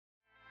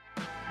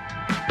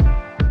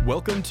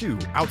Welcome to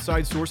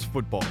Outside Source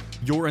Football,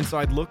 your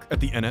inside look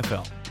at the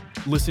NFL.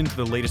 Listen to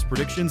the latest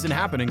predictions and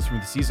happenings from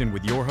the season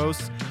with your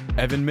hosts,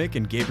 Evan Mick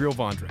and Gabriel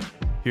Vondrak.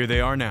 Here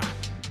they are now.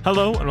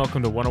 Hello and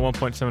welcome to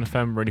 101.7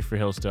 FM, ready for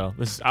Hillsdale.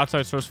 This is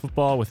Outside Source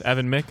Football with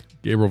Evan Mick,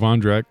 Gabriel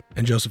Vondrak,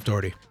 and Joseph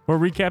Doherty. We're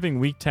recapping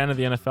Week 10 of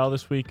the NFL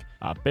this week.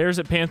 Bears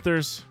at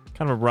Panthers,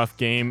 kind of a rough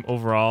game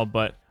overall,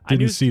 but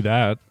didn't see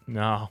that.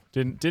 No,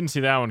 didn't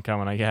see that one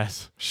coming, I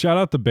guess. Shout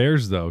out the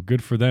Bears, though.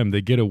 Good for them.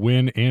 They get a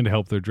win and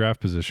help their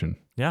draft position.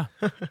 Yeah.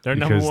 They're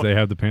because they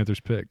have the Panthers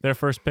pick. Their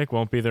first pick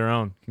won't be their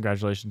own.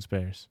 Congratulations,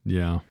 Bears.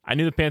 Yeah. I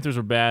knew the Panthers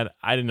were bad.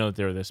 I didn't know that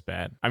they were this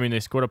bad. I mean, they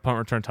scored a punt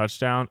return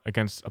touchdown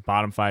against a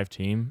bottom 5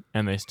 team,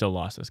 and they still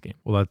lost this game.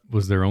 Well, that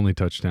was their only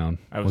touchdown.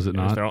 Was it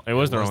not? It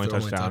was their only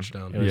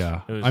touchdown.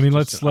 Yeah. I mean,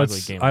 let's.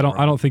 I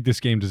don't think this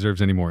game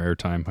deserves any more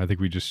airtime. I think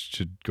we just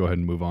should go ahead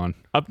and move on.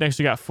 Up next,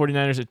 we got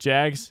 49ers at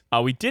Jags.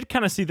 We did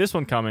kind of see this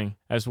one coming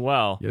as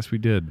well. Yes, we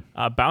did.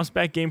 Bounce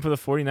back game for the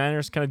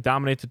 49ers, kind of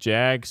dominate the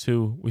Jags,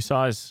 who we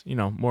saw as,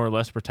 more or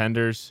less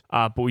pretenders.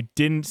 But we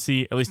didn't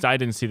see, at least I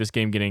didn't see this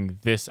game getting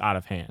this out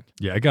of hand.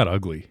 Yeah, it got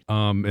ugly.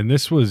 And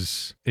this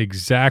was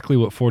exactly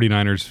what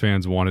 49ers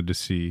fans wanted to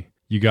see.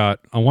 You got,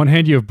 on one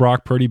hand, you have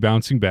Brock Purdy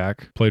bouncing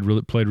back, played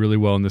really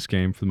well in this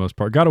game for the most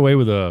part. Got away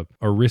with a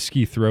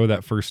risky throw,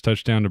 that first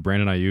touchdown to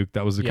Brandon Ayuk.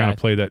 That was the kind of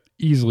play that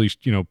easily,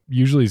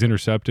 usually is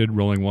intercepted,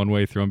 rolling one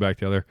way, throwing back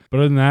the other. But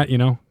other than that,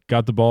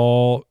 got the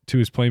ball to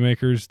his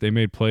playmakers. They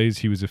made plays.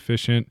 He was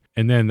efficient.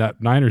 And then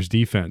that Niners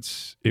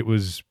defense, it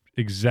was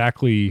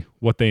exactly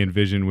what they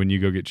envisioned when you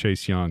go get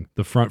Chase Young.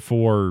 The front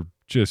four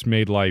just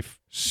made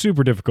life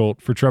super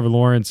difficult for Trevor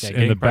Lawrence,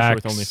 and the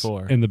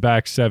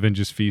back 7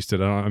 just feasted.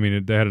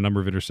 They had a number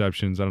of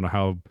interceptions. I don't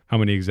know how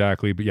many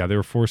exactly, but yeah, they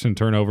were forcing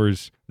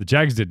turnovers. The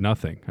Jags did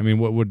nothing. I mean,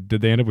 what did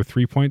they end up with?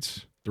 3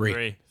 points?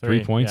 Three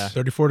points.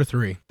 Yeah.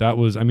 34-3. That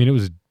was.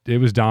 It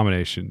was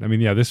domination.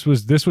 This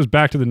was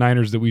back to the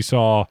Niners that we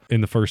saw in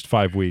the first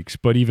 5 weeks,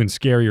 but even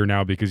scarier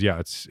now because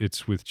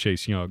it's with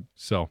Chase Young.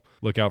 So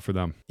look out for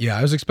them. Yeah,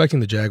 I was expecting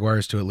the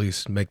Jaguars to at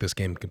least make this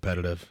game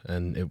competitive,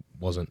 and it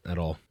wasn't at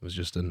all. It was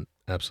just an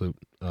absolute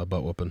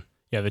butt whooping.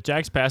 Yeah, the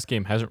Jags pass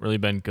game hasn't really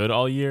been good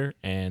all year,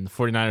 and the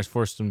 49ers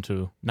forced them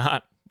to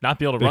not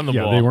be able to run the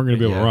ball. Yeah, they weren't going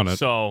to be able to run it.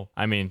 So,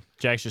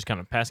 Jags just kind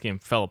of pass game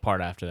fell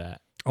apart after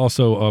that.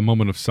 Also, a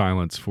moment of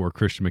silence for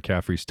Christian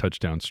McCaffrey's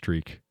touchdown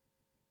streak.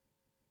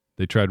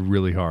 They tried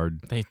really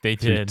hard. They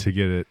did to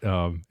get it,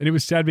 and it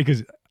was sad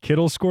because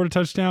Kittle scored a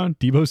touchdown,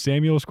 Deebo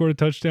Samuel scored a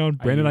touchdown,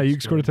 Brandon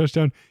Ayuk scored a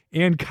touchdown,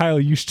 and Kyle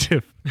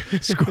Juszczyk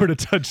scored a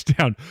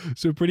touchdown.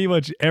 So pretty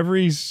much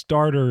every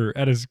starter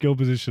at a skill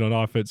position on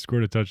offense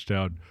scored a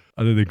touchdown,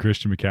 other than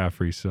Christian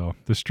McCaffrey. So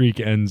the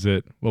streak ends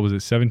at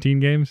 17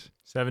 games?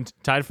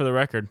 Tied for the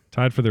record.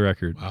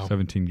 Wow.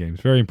 17 games.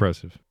 Very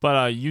impressive.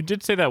 But you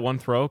did say that one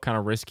throw kind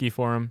of risky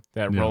for him.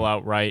 That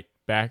rollout right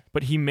back,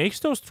 but he makes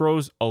those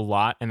throws a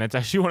lot, and that's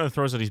actually one of the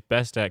throws that he's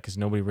best at because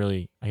nobody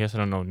really,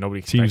 nobody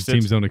expects it.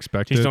 Teams don't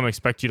expect it. Teams don't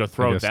expect you to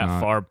throw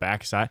that far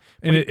backside.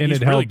 And he's it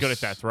really helps. good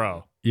at that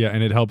throw. Yeah,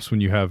 and it helps when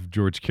you have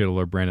George Kittle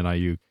or Brandon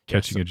Ayuk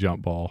catching a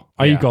jump ball.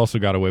 Ayuk also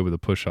got away with a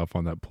push-off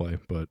on that play,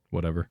 but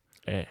whatever.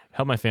 Hey,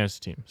 helped my fantasy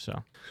team.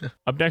 So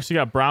up next, we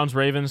got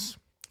Browns-Ravens.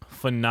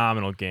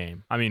 Phenomenal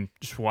game.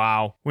 Just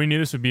wow. We knew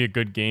this would be a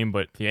good game,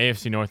 but the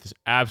AFC North is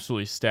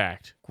absolutely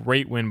stacked.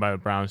 Great win by the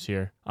Browns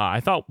here. I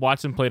thought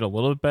Watson played a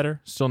little bit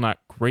better. Still not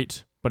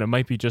great, but it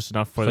might be just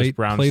enough for this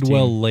Browns team. Played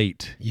well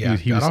late. Yeah,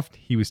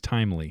 he was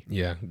timely.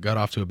 Yeah, got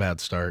off to a bad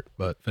start,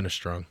 but finished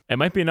strong. It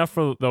might be enough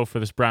for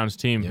this Browns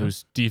team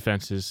whose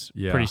defense is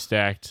pretty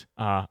stacked.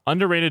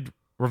 Underrated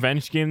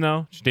revenge game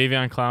though.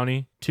 Jadeveon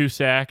Clowney, 2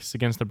 sacks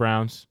against the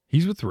Browns.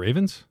 He's with the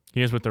Ravens?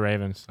 He is with the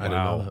Ravens. I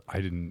didn't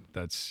know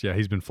that.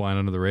 He's been flying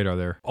under the radar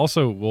there.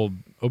 Also,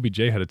 OBJ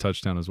had a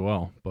touchdown as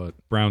well, but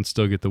Browns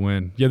still get the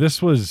win. Yeah,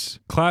 this was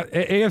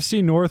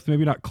AFC North,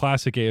 maybe not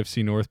classic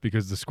AFC North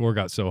because the score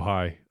got so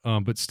high.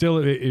 But still,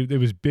 it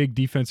was big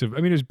defensive.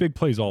 It was big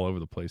plays all over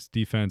the place.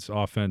 Defense,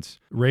 offense.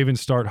 Ravens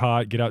start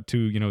hot, get out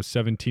to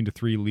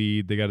 17-3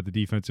 lead. They got the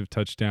defensive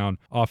touchdown.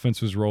 Offense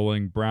was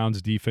rolling.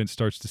 Browns defense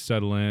starts to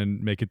settle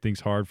in, making things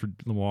hard for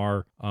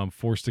Lamar.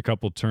 Forced a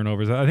couple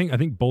turnovers. I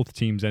think both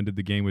teams ended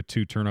the game with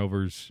 2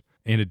 turnovers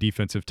and a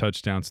defensive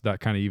touchdown, so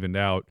that kind of evened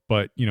out.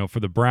 But, for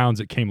the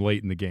Browns, it came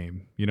late in the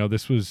game.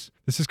 This is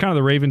kind of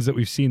the Ravens that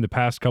we've seen the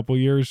past couple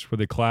years where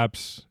they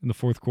collapse in the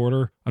fourth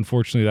quarter.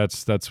 Unfortunately,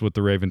 that's what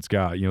the Ravens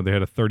got. They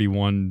had a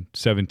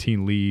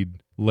 31-17 lead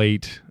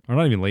late, or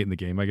not even late in the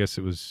game. I guess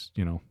it was,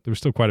 there was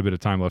still quite a bit of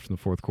time left in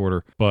the fourth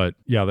quarter. But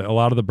yeah, a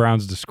lot of the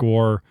Browns to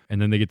score, and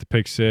then they get the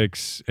pick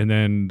 6, and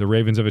then the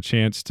Ravens have a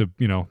chance to,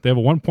 they have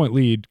a 1-point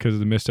lead because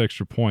of the missed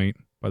extra point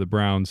by the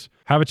Browns.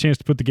 Have a chance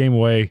to put the game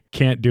away,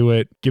 can't do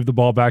it. Give the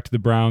ball back to the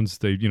Browns.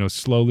 They,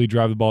 slowly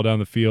drive the ball down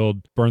the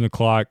field, burn the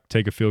clock,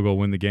 take a field goal,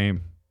 win the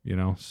game.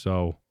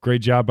 So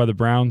great job by the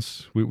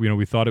Browns.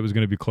 We thought it was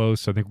going to be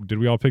close. I think, did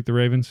we all pick the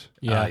Ravens?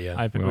 Yeah,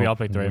 we all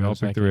picked the Ravens. We all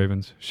picked the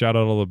Ravens. Shout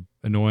out all the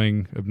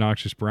annoying,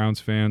 obnoxious Browns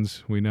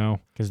fans. We know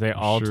because they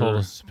all Sure. told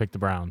us to pick the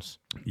Browns.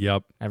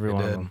 Yep. Every They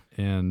one of did. them.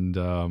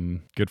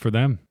 And good for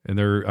them. And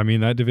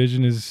that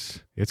division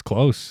it's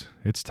close.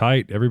 It's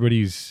tight.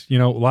 Everybody's,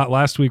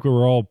 last week we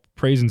were all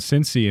praising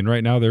Cincy, and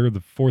right now they're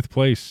the 4th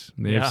place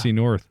in the Yeah. AFC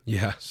North.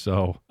 Yeah.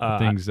 So that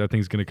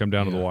thing's going to come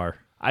down to the Yeah. wire.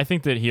 I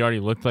think that he already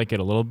looked like it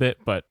a little bit,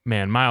 but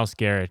man, Myles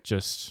Garrett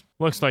just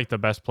looks like the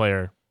best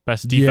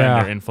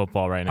defender in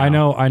football right now. I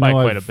know. by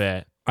quite a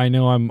bit. I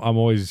know. I'm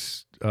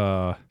always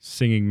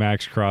singing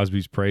Max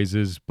Crosby's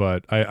praises,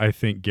 but I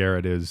think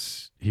Garrett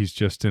he's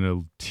just in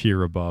a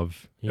tier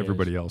above He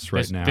everybody is. else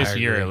right now. This I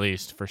year agree. at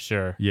least, for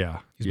sure. Yeah.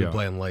 He's yeah. been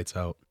playing lights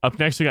out. Up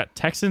next, we got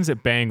Texans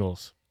at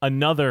Bengals.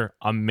 Another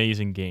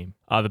amazing game.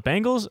 The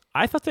Bengals,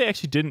 I thought they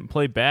actually didn't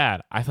play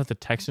bad. I thought the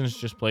Texans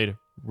just played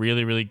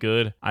really, really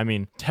good. I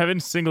mean, Tevin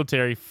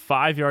Singletary,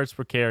 5 yards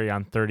per carry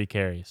on 30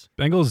 carries.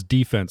 Bengals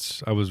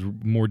defense, I was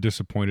more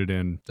disappointed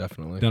in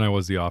Definitely. than I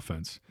was the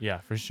offense. Yeah,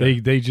 for sure.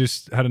 They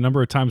just had a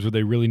number of times where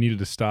they really needed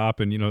to stop,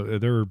 and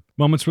there were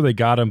moments where they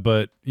got him.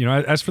 But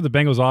as for the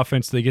Bengals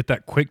offense, they get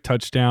that quick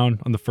touchdown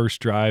on the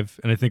first drive,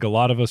 and I think a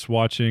lot of us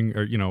watching,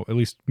 or at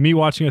least me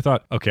watching, I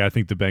thought, okay, I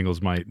think the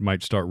Bengals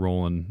might start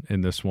rolling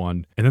in this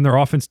one, and then their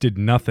offense did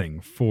nothing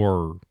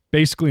for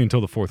basically until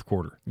the fourth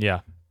quarter.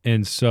 Yeah.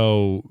 And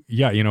so,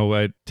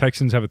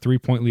 Texans have a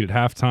 3-point lead at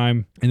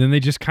halftime, and then they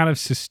just kind of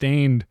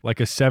sustained like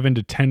a 7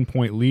 to 10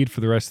 point lead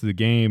for the rest of the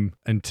game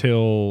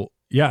until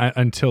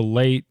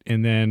late.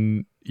 And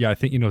then, I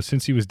think,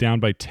 since he was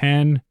down by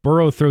 10,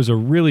 Burrow throws a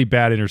really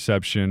bad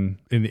interception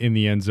in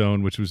the end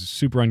zone, which was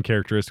super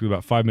uncharacteristic with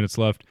about 5 minutes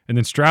left. And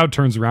then Stroud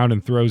turns around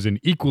and throws an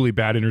equally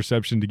bad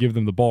interception to give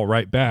them the ball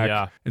right back.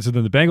 Yeah. And so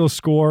then the Bengals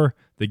score.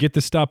 They get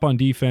the stop on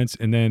defense,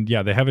 and then,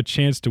 they have a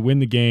chance to win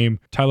the game.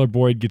 Tyler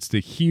Boyd gets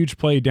the huge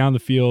play down the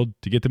field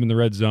to get them in the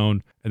red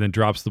zone, and then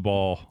drops the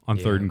ball on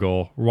 3rd and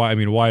goal.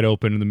 Wide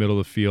open in the middle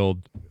of the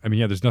field.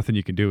 There's nothing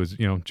you can do.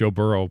 Joe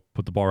Burrow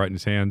put the ball right in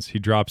his hands. He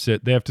drops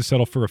it. They have to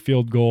settle for a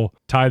field goal,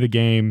 tie the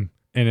game.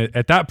 And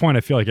at that point,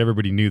 I feel like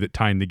everybody knew that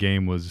tying the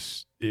game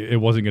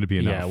it wasn't going to be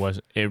enough. Yeah, it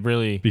wasn't. It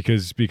really,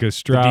 Because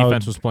Stroud, the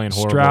defense was playing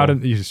horrible.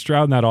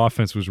 Stroud and that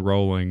offense was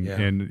rolling,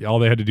 and all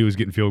they had to do was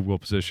get in field goal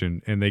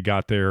position, and they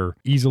got there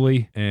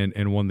easily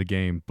and won the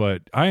game.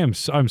 But I'm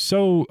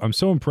so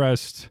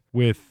impressed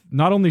with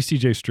not only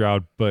CJ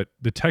Stroud, but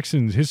the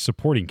Texans, his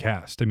supporting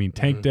cast. I mean,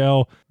 Tank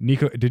Dell,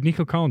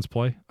 Nico Collins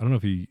play? I don't know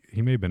if he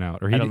may have been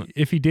out, or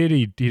if he did,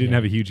 he didn't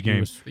have a huge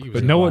game.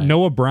 But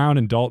Noah Brown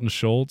and Dalton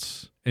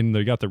Schultz, and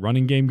they got the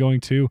running game going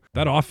too.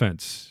 That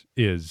offense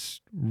is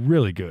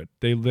really good.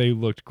 They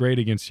looked great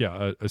against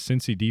a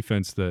Cincy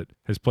defense that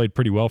has played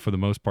pretty well for the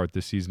most part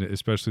this season,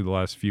 especially the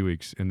last few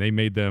weeks, and they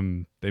made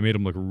them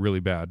look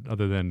really bad,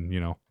 other than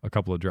a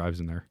couple of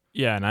drives in there.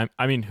 Yeah, and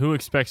I mean, who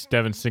expects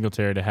Devin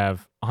Singletary to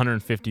have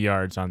 150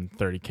 yards on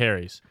 30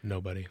 carries?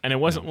 Nobody. And it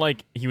wasn't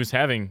like he was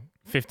having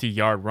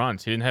 50-yard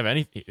runs. He didn't have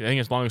any. I think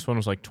his longest one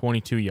was like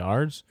 22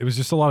 yards. It was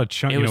just a lot of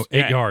chunk,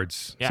 8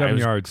 yards, 7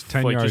 yards,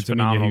 10 yards. Just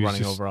phenomenal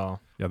running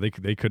overall. Yeah,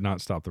 they could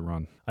not stop the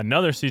run.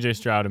 Another CJ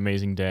Stroud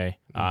amazing day.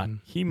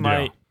 He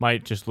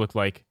might just look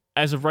like,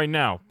 as of right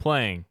now,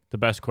 playing the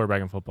best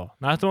quarterback in football.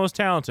 Not the most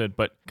talented,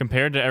 but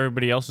compared to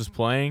everybody else's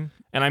playing.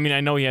 And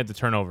I know he had the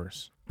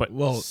turnovers, but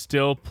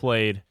still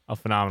played a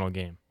phenomenal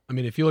game.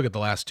 If you look at the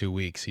last 2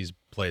 weeks, he's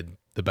played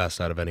the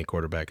best out of any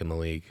quarterback in the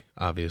league,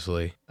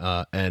 obviously.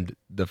 And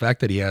the fact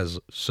that he has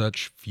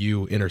such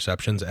few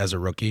interceptions as a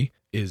rookie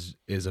is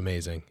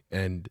amazing.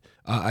 And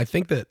I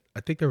think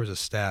there was a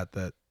stat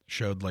that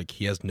showed like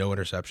he has no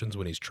interceptions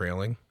when he's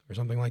trailing or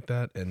something like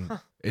that. And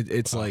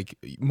it's like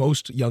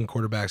most young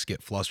quarterbacks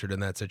get flustered in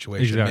that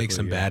situation, Exactly, make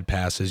some bad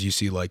passes. You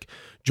see like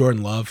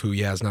Jordan Love, who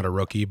is not a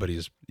rookie, but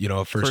he's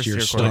a first-year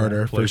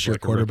starter, first-year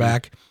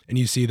quarterback, and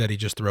you see that he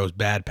just throws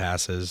bad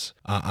passes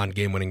on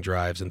game-winning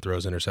drives and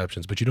throws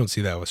interceptions. But you don't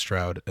see that with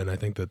Stroud, and I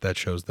think that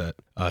shows that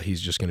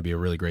he's just going to be a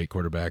really great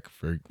quarterback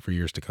for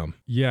years to come.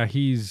 Yeah,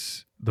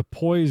 the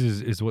poise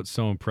is what's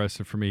so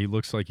impressive for me. He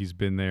looks like he's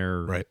been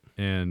there. Right.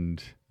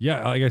 And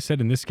yeah, like I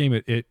said, in this game,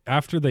 it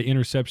after the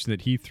interception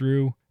that he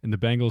threw and the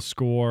Bengals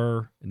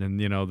score, and then,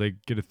 they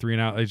get a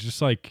 3-and-out. It's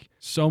just like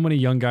so many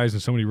young guys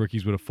and so many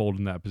rookies would have folded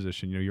in that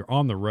position. You're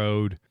on the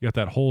road. You got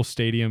that whole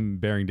stadium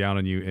bearing down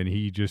on you, and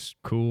he just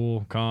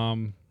cool,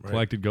 calm,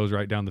 collected, goes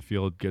right down the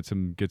field, gets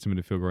him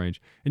into field goal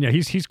range. And yeah,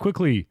 he's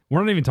quickly.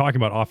 We're not even talking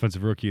about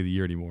offensive rookie of the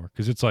year anymore,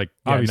 because it's like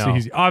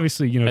he's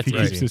obviously if he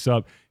keeps this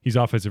up, he's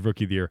offensive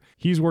rookie of the year.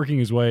 He's working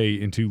his way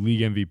into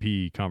league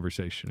MVP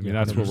conversation.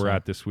 That's 100%. Where we're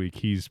at this week.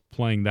 He's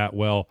playing that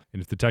well,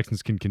 and if the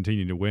Texans can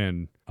continue to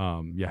win,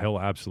 he'll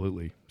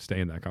absolutely stay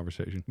in that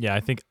conversation. Yeah, I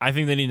think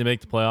they need to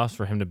make the playoffs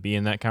for him to be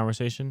in that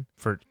conversation.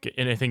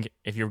 And I think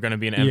if you're going to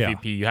be an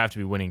MVP, you have to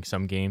be winning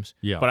some games.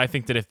 Yeah. But I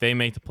think that if they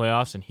make the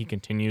playoffs and he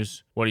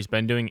continues what he's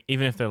been doing,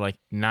 even if they're like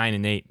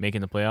 9-8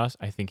 making the playoffs,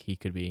 I think he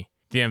could be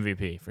the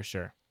MVP for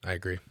sure. I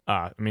agree.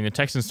 The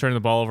Texans turned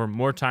the ball over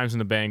more times than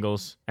the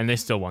Bengals, and they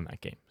still won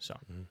that game. So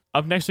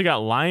Up next, we got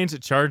Lions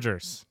at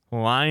Chargers.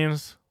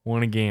 Lions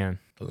won again.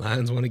 The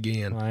Lions won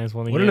again. Lions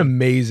won What again. an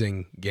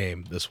amazing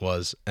game this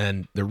was.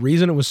 And the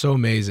reason it was so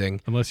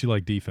amazing, Unless you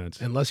like defense.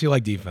 unless you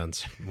like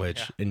defense,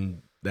 which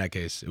in that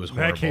case, it was In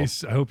horrible. that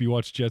case, I hope you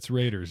watch Jets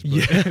Raiders. But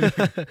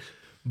Yeah.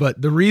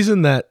 But the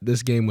reason that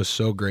this game was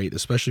so great,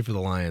 especially for the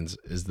Lions,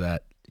 is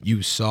that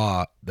you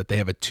saw that they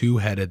have a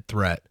two-headed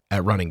threat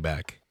at running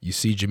back. You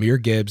see Jahmyr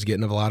Gibbs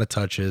getting a lot of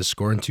touches,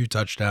 scoring 2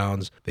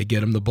 touchdowns. They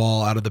get him the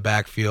ball out of the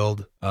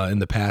backfield in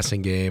the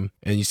passing game.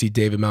 And you see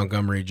David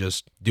Montgomery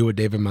just do what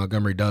David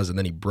Montgomery does, and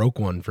then he broke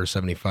one for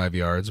 75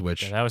 yards,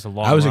 which Yeah, that was a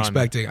long I was run.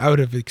 expecting. I would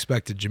have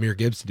expected Jahmyr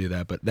Gibbs to do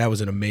that, but that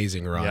was an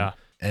amazing run. Yeah.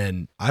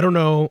 And I don't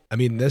know. I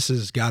mean, this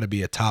has got to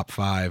be a top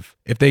 5.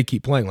 If they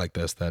keep playing like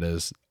this, that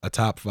is a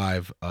top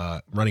 5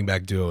 running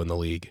back duo in the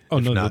league. Oh,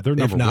 If no, not, they're if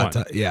number not,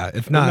 one.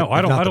 if not, no, I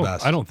if don't. not I the don't.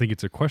 best. I don't think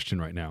it's a question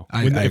right now.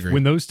 I agree.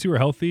 When those two are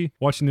healthy,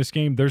 watching this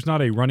game, there's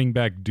not a running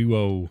back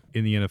duo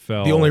in the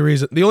NFL. The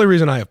only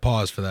reason I have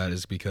paused for that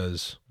is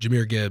because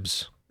Jahmyr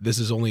Gibbs. This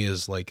is only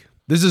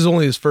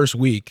his first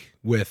week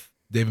with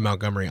David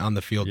Montgomery on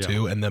the field Yeah.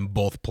 too, and them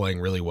both playing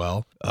really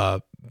well.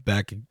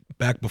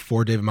 Back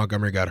before David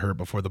Montgomery got hurt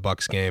before the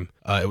Bucs game,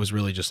 it was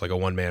really just like a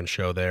one-man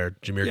show there.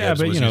 Jahmyr Yeah, Gibbs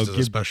but, was you know, used as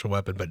a special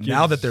weapon, but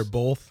now that they're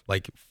both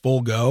like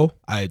full go,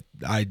 I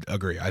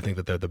agree. I think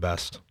that they're the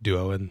best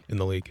duo in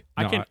the league.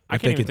 I No, can't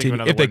If they even think of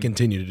another if they one.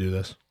 continue to do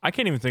this, I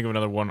can't even think of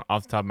another one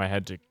off the top of my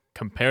head to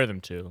compare them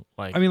to.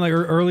 Like, I mean, like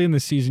early in the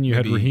season, you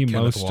had Maybe Raheem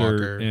Kenneth Mostert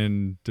Walker.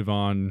 and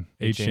Devon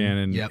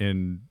Achane. Achane Yep.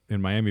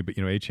 in Miami, but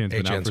Achane's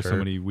been out Achane's for so hurt.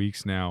 many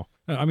weeks now.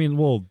 I mean,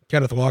 well,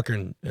 Kenneth Walker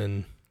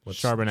and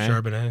Charbonnet.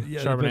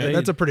 Charbonnet,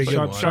 That's a pretty good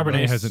one.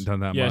 Charbonnet hasn't done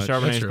that yeah, much.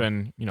 Charbonnet's true.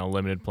 been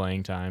limited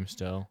playing time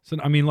still. So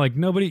I mean, like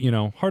nobody,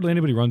 hardly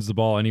anybody runs the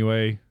ball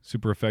anyway,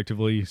 super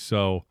effectively.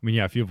 So I mean,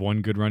 yeah, if you have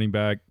one good running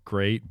back,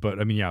 great. But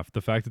I mean, yeah,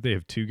 the fact that they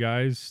have two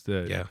guys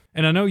that, Yeah.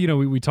 And I know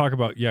we talk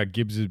about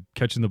Gibbs is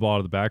catching the ball out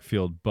of the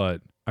backfield,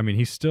 but I mean,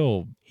 he's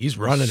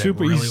running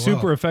super, it really he's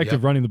super well. effective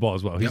Yep. running the ball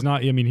as well. He's Yep.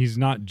 not. I mean, he's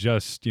not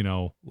just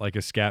like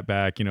a scat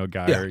back,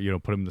 guy, Yeah. or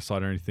put him in the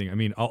slot or anything. I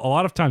mean, a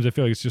lot of times I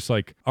feel like it's just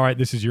like, all right,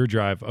 this is your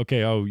drive.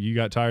 Okay, oh, you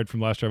got tired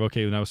from last drive.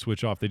 Okay, now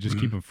switch off. They just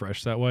keep him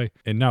fresh that way.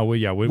 And now,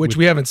 Which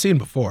we haven't seen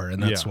before,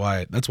 and that's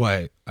Yeah.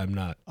 why I'm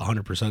not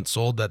 100%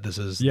 sold that this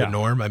is Yeah. the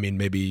norm. I mean,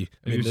 maybe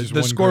Maybe it's just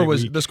the one score great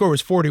was week. the score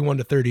was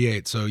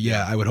 41-38. So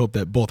yeah, I would hope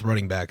that both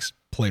running backs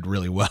played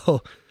really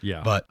well.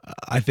 Yeah. But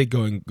I think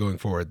going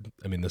forward,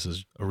 I mean, this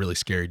is a really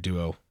scary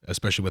duo,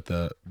 especially with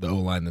the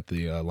O-line that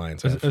the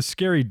Lions have. a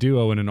scary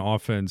duo in an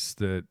offense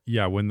that,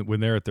 when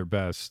they're at their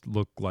best,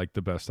 look like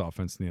the best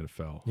offense in the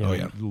NFL. Yeah. Oh,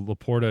 yeah.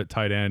 Laporta at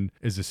tight end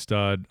is a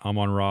stud.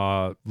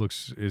 Amon-Ra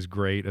is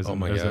great as Oh,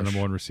 my their gosh. number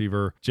one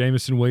receiver.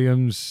 Jamison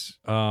Williams,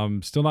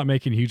 still not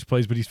making huge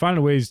plays, but he's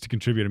finding ways to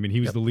contribute. I mean, he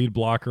was Yep. the lead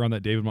blocker on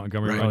that David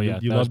Montgomery Right. run. Oh, yeah,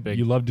 that was big.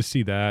 You love to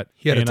see that.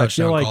 He had a And I feel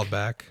touchdown like called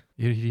back.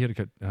 He had a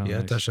cut. Oh, Yeah,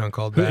 nice. touchdown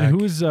called Who, back.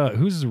 and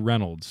who's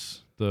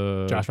Reynolds?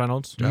 The Josh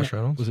Reynolds. Josh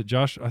Reynolds? Was it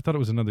Josh? I thought it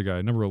was another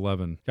guy, number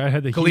 11. Guy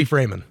had the Khalif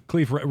Raymond.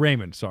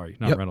 Raymond, sorry,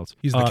 not Yep. Reynolds.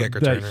 He's the kick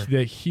returner.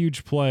 That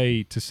huge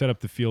play to set up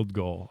the field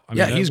goal. I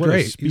Yeah, that- he's what a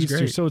great. He's speedster.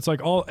 great. So it's like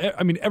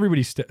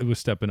everybody was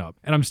stepping up.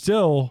 And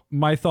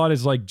my thought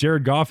is like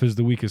Jared Goff is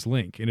the weakest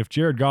link. And if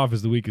Jared Goff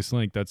is the weakest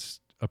link, that's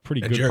a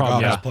pretty And good Jared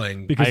problem. Goff Yeah. is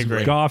playing Because I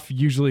agree. Goff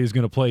usually is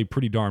going to play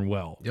pretty darn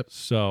well. Yep.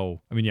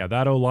 So, I mean,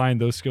 that O-line,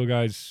 those skill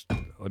guys,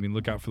 I mean,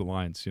 look out for the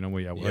Lions.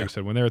 Like I Yeah.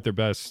 said, when they're at their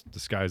best, the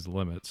sky's the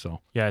limit.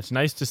 So, Yeah, it's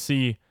nice to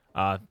see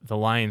the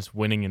Lions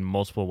winning in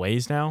multiple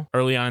ways now.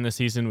 Early on in the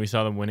season, we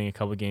saw them winning a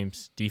couple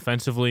games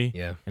defensively.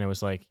 Yeah. And it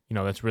was like,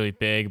 that's really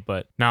big,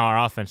 but now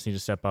our offense needs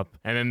to step up.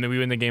 And then we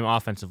win the game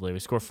offensively. We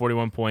score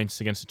 41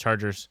 points against the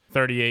Chargers,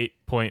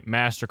 38-point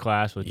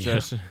masterclass with Yeah.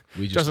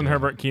 We just Justin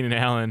Herbert, Keenan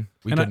Allen.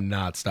 We And could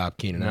not stop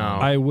Keenan No.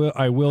 Allen. I will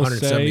say,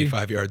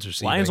 175 yards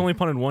receiving. Lions only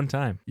punted one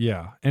time.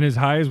 yeah. And as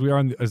high as we are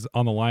on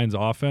the Lions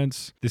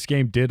offense, this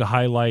game did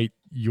highlight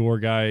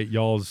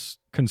y'all's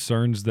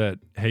concerns that,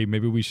 hey,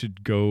 maybe we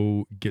should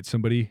go get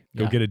somebody,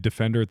 go Yeah. get a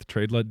defender at the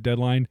trade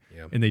deadline.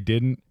 Yeah. And they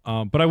didn't.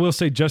 But I will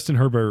say Justin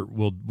Herbert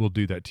will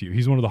do that to you.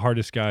 He's one of the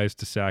hardest guys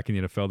to sack in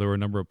the NFL. There were a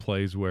number of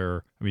plays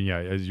where, I mean,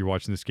 as you're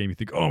watching this game, you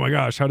think, oh my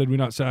gosh, how did we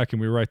not sack him?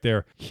 We were right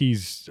there.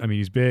 He's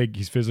big,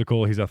 he's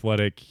physical, he's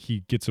athletic,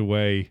 he gets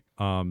away.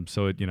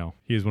 So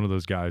he is one of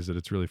those guys that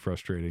it's really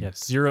frustrating. Yeah,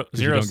 zero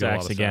you don't get a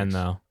lot sacks of again,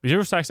 sacks. though.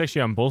 0 sacks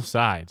actually on both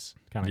sides.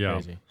 Kind of Yeah.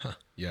 crazy.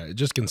 Yeah, it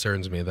just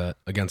concerns me that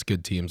against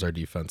good teams, our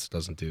defense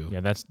doesn't do. Yeah,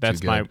 that's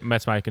good.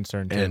 my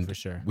concern too, And for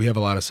sure. we have a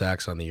lot of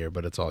sacks on the year,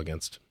 but it's all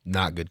against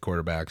not good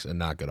quarterbacks and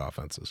not good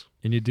offenses.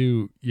 And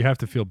you have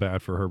to feel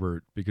bad for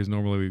Herbert because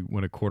normally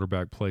when a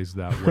quarterback plays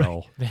that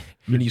well,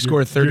 When you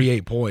score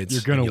 38 points,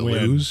 you're gonna and you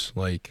win. lose.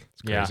 Like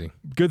it's Yeah. crazy.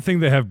 good thing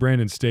they have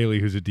Brandon Staley,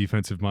 who's a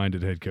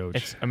defensive-minded head coach.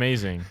 It's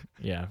amazing.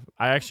 Yeah,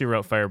 I actually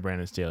wrote Fire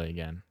Brandon Staley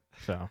again.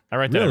 So I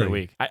write that every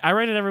Really? week. I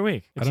write it every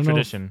week. It's don't a know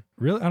if- tradition.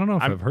 Really, I don't know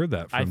if I'm- I've heard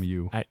that from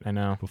you I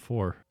know.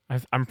 before.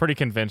 I'm pretty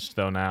convinced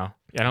though now.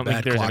 Yeah, I don't Bad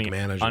think there's clock any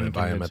management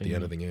by him at the unconvincing-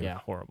 end of the game. Yeah,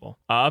 horrible.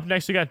 Up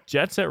next, we got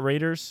Jets at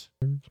Raiders.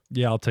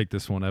 Yeah, I'll take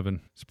this one,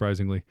 Evan,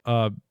 surprisingly.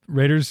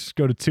 Raiders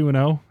go to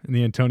 2-0 in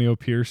the Antonio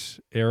Pierce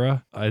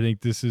era. I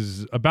think this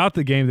is about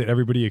the game that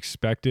everybody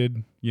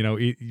expected. You know,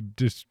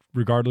 just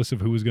regardless of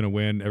who was going to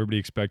win, everybody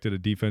expected a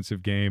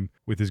defensive game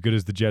with as good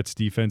as the Jets'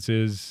 defense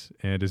is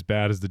and as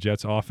bad as the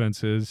Jets'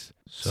 offense is.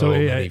 So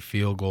many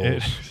field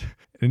goals.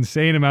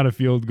 Insane amount of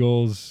field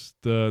goals.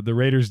 The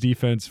Raiders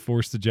defense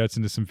forced the Jets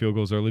into some field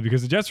goals early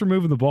because the Jets were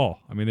moving the ball.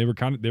 I mean, they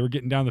were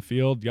getting down the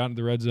field, got into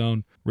the red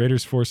zone.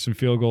 Raiders forced some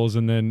field goals,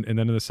 and then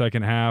in the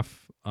second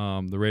half,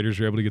 the Raiders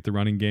were able to get the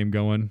running game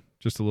going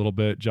just a little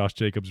bit. Josh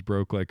Jacobs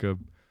broke like a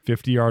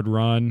 50-yard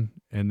run,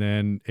 and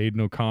then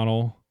Aiden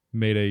O'Connell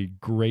made a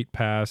great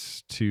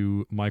pass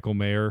to Michael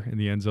Mayer in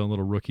the end zone,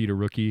 little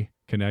rookie-to-rookie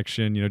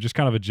connection. You know, just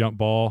kind of a jump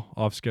ball,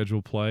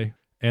 off-schedule play.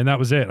 And that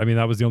was it. I mean,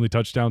 that was the only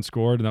touchdown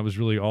scored, and that was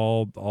really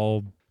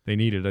all they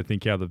needed. I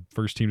think, the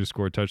first team to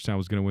score a touchdown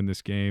was going to win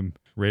this game.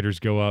 Raiders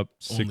go up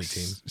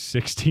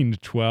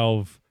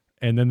 16-12.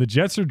 And then the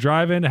Jets are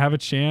driving, have a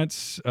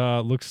chance.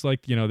 Looks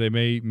like, they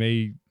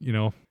may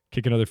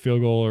kick another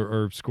field goal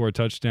or score a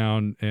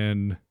touchdown.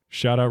 And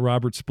shout out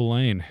Robert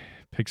Spillane.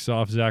 Picks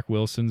off Zach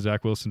Wilson.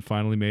 Zach Wilson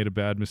finally made a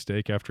bad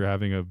mistake after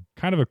having a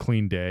kind of a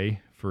clean day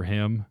for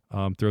him.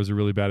 Throws a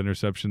really bad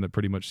interception that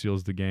pretty much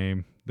seals the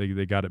game.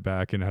 They got it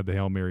back and had the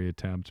Hail Mary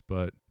attempt.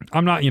 But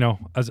I'm not,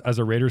 as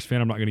a Raiders fan,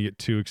 I'm not going to get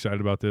too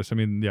excited about this. I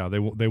mean, yeah,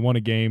 they won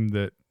a game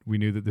that we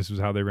knew that this was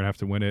how they were going to have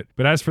to win it.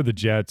 But as for the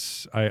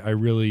Jets, I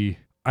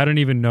don't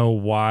even know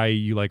why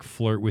you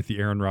flirt with the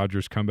Aaron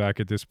Rodgers comeback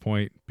at this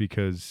point,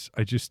 because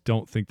I just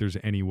don't think there's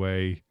any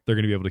way they're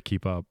going to be able to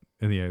keep up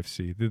in the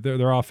AFC.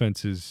 Their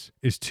offense is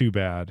too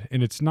bad.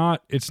 And it's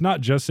not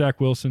just Zach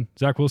Wilson.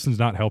 Zach Wilson's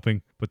not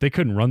helping, but they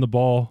couldn't run the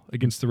ball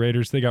against the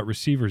Raiders. They got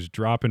receivers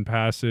dropping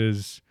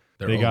passes.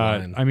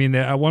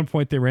 At one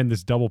point they ran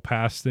this double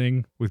pass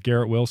thing with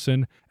Garrett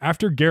Wilson.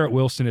 After Garrett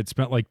Wilson had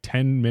spent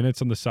 10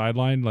 minutes on the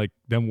sideline,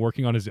 them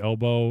working on his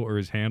elbow or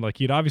his hand.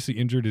 He'd obviously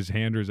injured his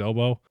hand or his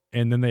elbow.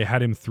 And then they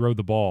had him throw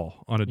the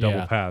ball on a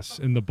double pass.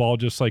 And the ball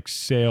just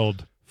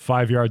sailed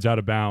 5 yards out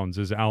of bounds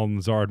as Alan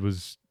Lazard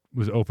was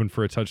open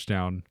for a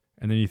touchdown.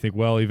 And then you think,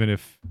 well, even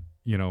if,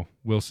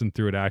 Wilson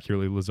threw it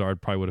accurately,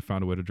 Lazard probably would have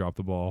found a way to drop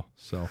the ball.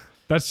 So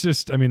that's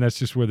just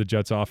where the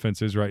Jets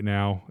offense is right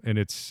now. And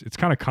it's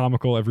kind of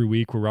comical every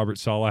week where Robert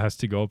Saleh has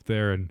to go up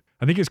there. And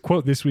I think his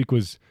quote this week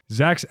was,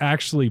 Zach's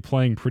actually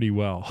playing pretty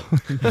well.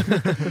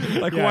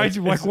 Guys,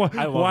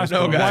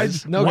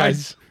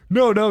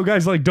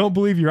 don't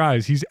believe your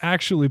eyes. He's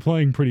actually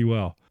playing pretty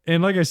well.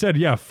 And like I said,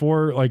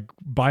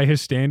 by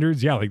his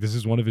standards, this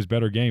is one of his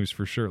better games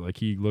for sure.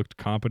 He looked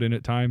competent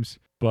at times,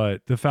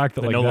 but the fact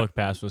that the no-look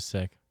pass was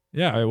sick.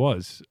 Yeah, it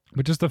was.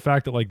 But just the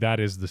fact that that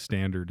is the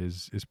standard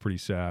is pretty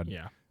sad.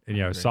 Yeah.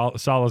 And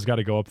Salah's got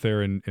to go up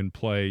there and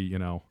play,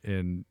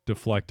 and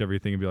deflect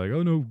everything and be like,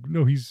 oh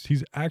no,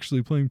 he's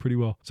actually playing pretty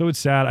well. So it's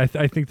sad.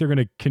 I think they're going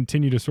to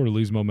continue to sort of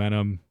lose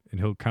momentum, and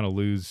he'll kind of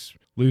lose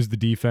the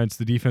defense.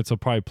 The defense will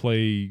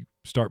probably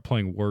start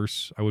playing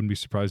worse. I wouldn't be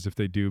surprised if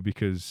they do,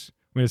 because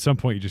at some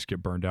point you just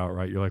get burned out,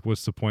 right? You're like,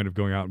 what's the point of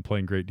going out and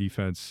playing great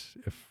defense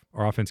if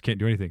our offense can't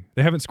do anything?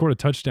 They haven't scored a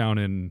touchdown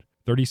in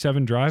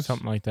 37 drives,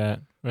 something like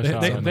that.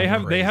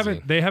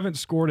 They haven't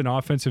scored an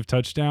offensive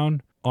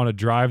touchdown on a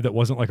drive that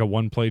wasn't a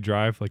one-play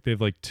drive. They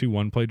have 2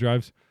 one-play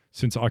drives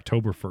since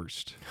October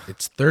 1st.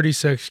 It's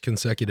 36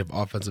 consecutive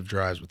offensive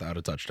drives without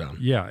a touchdown.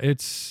 Yeah,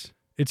 it's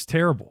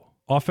terrible.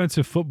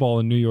 Offensive football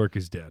in New York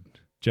is dead.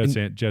 Jets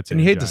and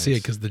you hate to see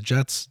it because the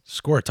Jets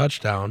score a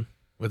touchdown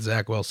with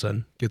Zach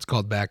Wilson, gets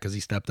called back because he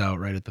stepped out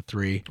right at the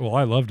 3. Well,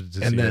 I loved it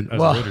to see then, it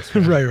as a Raiders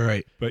fan.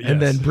 Right. But And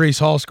then Breece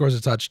Hall scores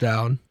a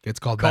touchdown, gets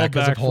called back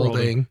because of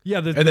holding. Yeah,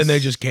 and then they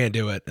just can't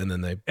do it. And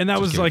then that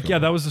was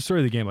that was the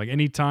story of the game.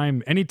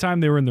 Anytime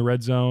they were in the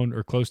red zone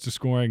or close to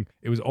scoring,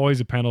 it was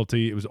always a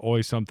penalty. It was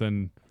always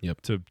something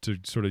to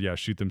sort of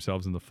shoot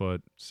themselves in the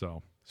foot.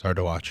 So it's hard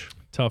to watch.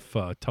 Tough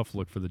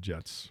look for the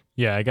Jets.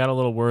 Yeah, I got a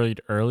little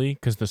worried early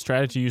because the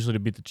strategy usually to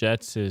beat the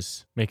Jets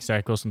is make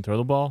Zach Wilson throw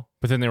the ball,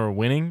 but then they were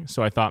winning,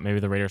 so I thought maybe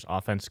the Raiders'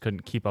 offense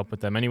couldn't keep up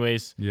with them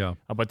anyways. Yeah.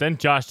 But then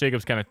Josh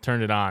Jacobs kind of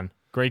turned it on.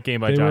 Great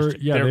game by Josh.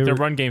 Their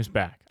run game's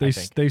back.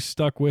 They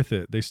stuck with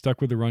it. They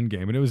stuck with the run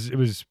game, and it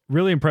was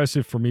really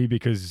impressive for me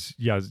because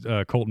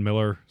Colton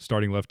Miller,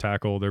 starting left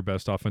tackle, their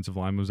best offensive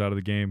lineman, was out of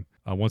the game.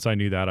 Once I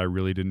knew that, I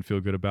really didn't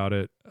feel good about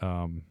it.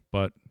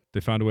 But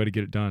they found a way to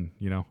get it done.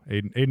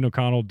 Aiden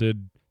O'Connell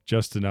did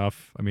just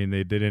enough. I mean,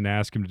 they didn't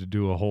ask him to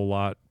do a whole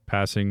lot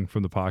passing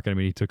from the pocket. I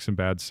mean, he took some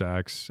bad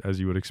sacks, as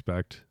you would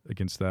expect,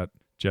 against that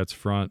Jets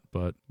front.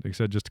 But like I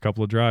said, just a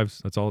couple of drives.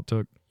 That's all it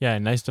took. Yeah,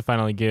 nice to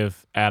finally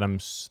give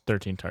Adams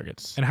 13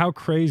 targets. And how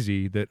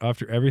crazy that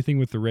after everything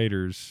with the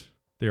Raiders,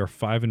 they are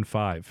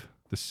 5-5,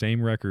 the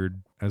same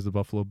record as the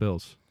Buffalo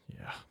Bills.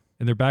 Yeah.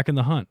 And they're back in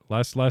the hunt.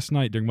 Last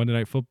night during Monday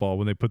Night Football,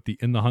 when they put the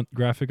In the Hunt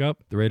graphic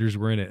up, the Raiders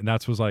were in it. And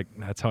that's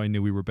how I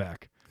knew we were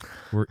back.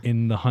 We're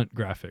in the hunt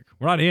graphic.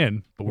 We're not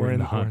in, but we're in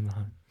the hunt.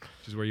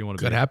 Which is where you want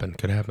to be.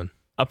 Could happen.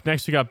 Up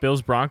next, we got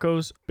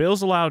Bills-Broncos.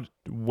 Bills allowed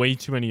way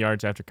too many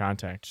yards after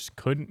contact. Just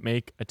couldn't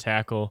make a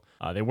tackle.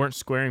 They weren't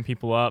squaring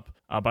people up.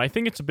 But I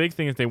think it's a big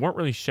thing is they weren't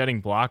really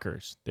shedding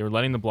blockers. They were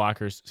letting the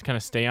blockers kind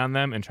of stay on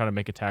them and try to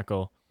make a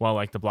tackle while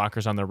like the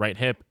blocker's on their right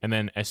hip. And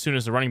then as soon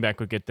as the running back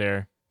would get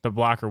there, the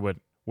blocker would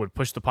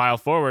push the pile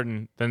forward,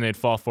 and then they'd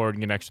fall forward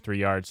and get an extra 3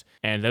 yards.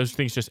 And those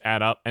things just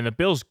add up. And the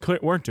Bills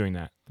weren't doing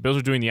that. The Bills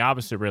were doing the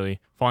opposite, really,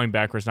 falling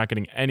backwards, not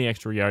getting any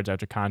extra yards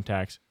after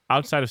contacts.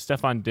 Outside of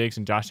Stephon Diggs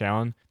and Josh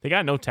Allen, they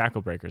got no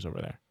tackle breakers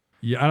over there.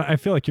 Yeah, I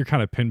feel like you're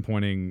kind of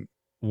pinpointing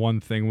one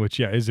thing, which,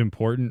 is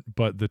important,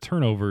 but the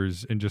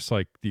turnovers and just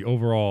like the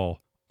overall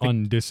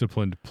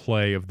undisciplined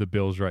play of the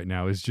Bills right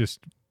now is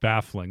just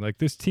baffling. Like,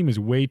 this team is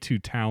way too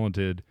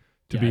talented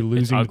to be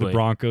losing to the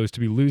Broncos, to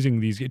be losing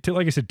these,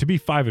 like I said, to be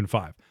 5-5.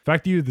 The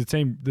fact that you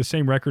have the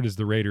same record as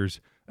the Raiders,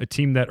 a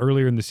team that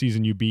earlier in the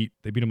season they beat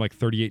them like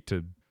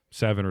 38-7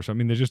 or something. I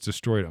mean, they just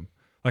destroyed them.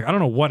 Like, I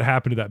don't know what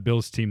happened to that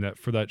Bills team that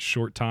for that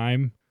short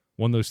time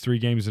won those 3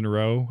 games in a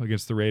row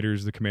against the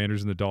Raiders, the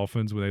Commanders, and the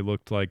Dolphins when they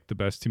looked like the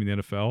best team in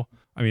the NFL.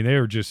 I mean,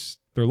 they're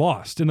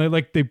lost. And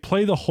they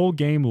play the whole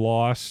game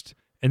lost,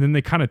 and then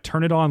they kind of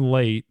turn it on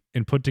late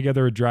and put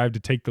together a drive to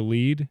take the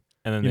lead.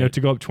 And then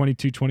to go up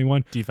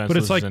 22-21. Defense but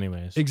it's loses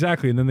anyways.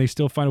 Exactly. And then they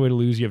still find a way to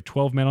lose. You have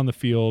 12 men on the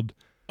field.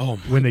 Oh,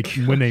 when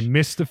they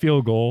miss the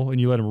field goal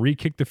and you let them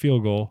re-kick the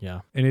field goal.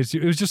 Yeah. And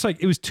it was just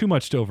like, it was too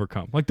much to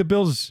overcome. Like, the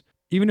Bills,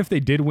 even if they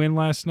did win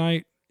last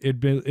night,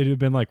 it'd have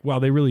been like, wow,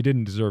 they really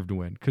didn't deserve to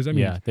win. Because, I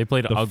mean, they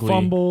played the ugly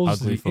fumbles,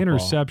 ugly the football.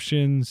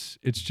 interceptions,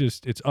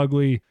 it's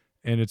ugly.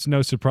 And it's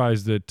no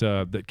surprise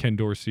that Ken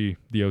Dorsey,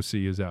 the OC,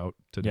 is out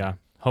today. Yeah.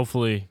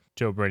 Hopefully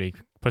Joe Brady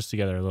puts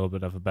together a little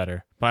bit of a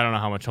better. But I don't know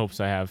how much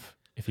hopes I have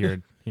if you're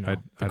the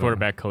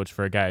quarterback coach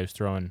for a guy who's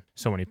throwing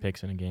so many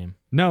picks in a game.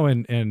 No,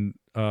 and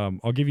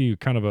I'll give you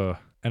kind of a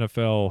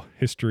NFL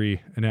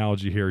history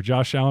analogy here.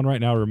 Josh Allen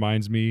right now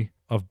reminds me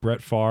of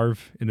Brett Favre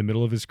in the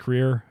middle of his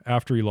career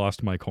after he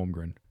lost Mike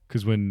Holmgren.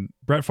 Because when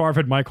Brett Favre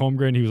had Mike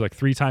Holmgren, he was like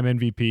 3-time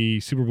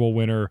MVP, Super Bowl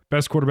winner,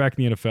 best quarterback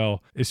in the NFL.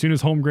 As soon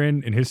as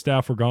Holmgren and his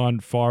staff were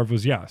gone, Favre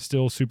was,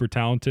 still super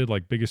talented,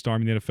 like biggest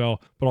arm in the NFL,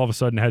 but all of a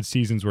sudden had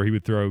seasons where he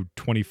would throw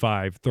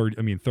 25, 30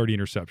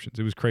 interceptions.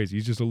 It was crazy.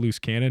 He's just a loose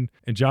cannon.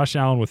 And Josh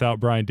Allen without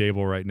Brian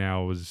Dable right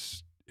now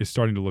is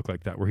starting to look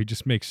like that, where he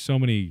just makes so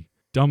many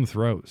dumb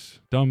throws.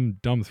 Dumb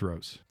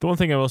throws. The one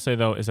thing I will say,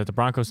 though, is that the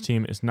Broncos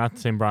team is not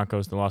the same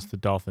Broncos that lost to the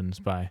Dolphins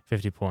by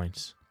 50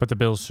 points. But the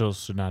Bills still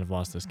should not have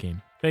lost this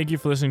game. Thank you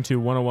for listening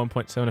to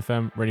 101.7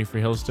 FM, ready for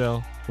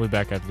Hillsdale. We'll be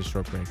back after this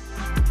short break.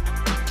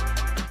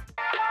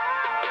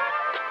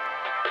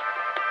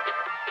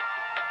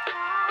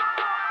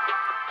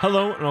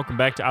 Hello, and welcome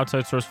back to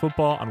Outside Source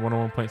Football on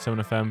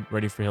 101.7 FM,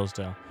 ready for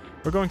Hillsdale.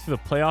 We're going through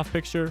the playoff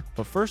picture,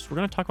 but first, we're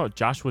going to talk about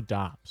Joshua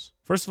Dobbs.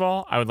 First of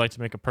all, I would like to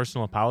make a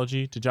personal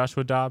apology to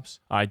Joshua Dobbs.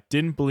 I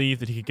didn't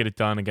believe that he could get it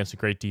done against a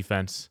great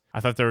defense.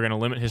 I thought they were going to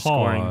limit his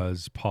scoring.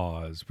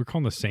 Pause. We're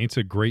calling the Saints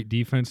a great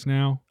defense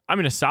now? I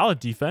mean, a solid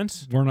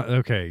defense. We're not,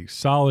 okay,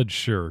 solid,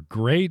 sure.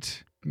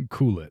 Great,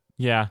 cool it.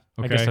 Yeah,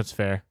 okay. I guess that's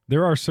fair.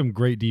 There are some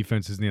great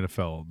defenses in the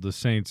NFL. The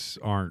Saints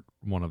aren't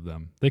one of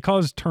them. They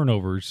cause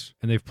turnovers,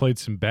 and they've played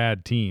some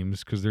bad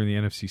teams because they're in the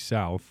NFC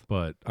South,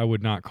 but I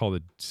would not call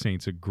the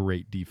Saints a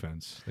great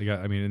defense. They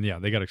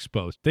got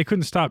exposed. They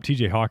couldn't stop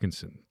TJ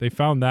Hawkinson. They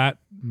found that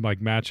like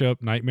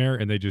matchup nightmare,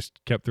 and they just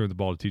kept throwing the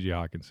ball to TJ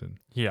Hawkinson.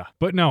 Yeah.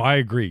 But no, I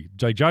agree.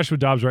 Like, Joshua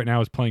Dobbs right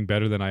now is playing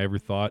better than I ever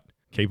thought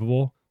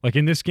capable. Like,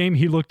 in this game,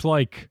 he looked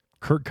like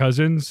Kirk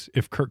Cousins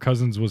if Kirk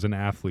Cousins was an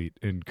athlete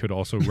and could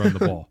also run the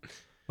ball.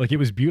 Like, it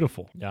was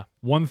beautiful. Yeah.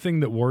 One thing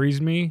that worries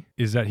me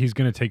is that he's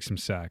going to take some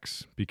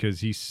sacks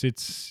because he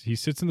sits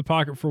in the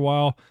pocket for a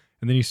while,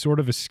 and then he sort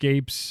of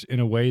escapes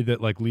in a way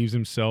that like leaves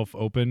himself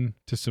open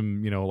to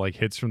some, like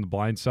hits from the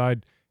blind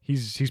side.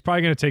 He's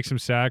probably going to take some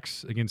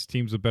sacks against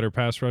teams with better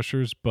pass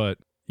rushers, but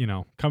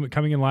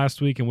coming in last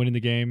week and winning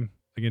the game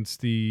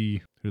against who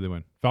did they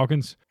win?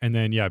 Falcons, and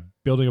then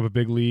building up a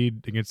big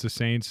lead against the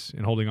Saints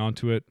and holding on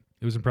to it.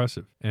 It was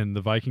impressive. And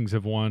the Vikings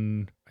have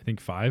won, I think,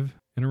 5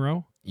 in a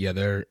row. Yeah,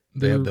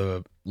 they have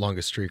the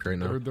longest streak right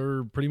now.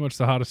 They're pretty much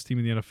the hottest team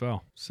in the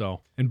NFL.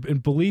 So,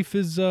 and belief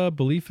is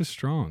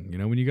strong.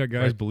 When you got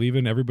guys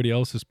believing, everybody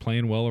else is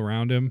playing well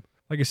around him.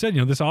 Like I said,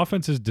 this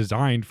offense is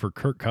designed for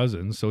Kirk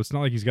Cousins, so it's not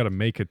like he's got to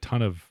make a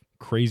ton of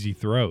crazy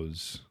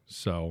throws.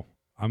 So,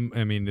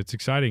 it's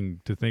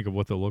exciting to think of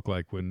what they'll look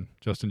like when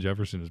Justin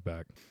Jefferson is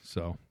back.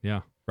 So,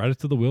 yeah, right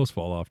until the wheels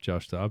fall off,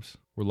 Josh Dobbs.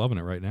 We're loving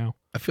it right now.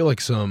 I feel like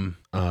some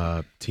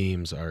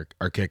teams are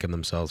kicking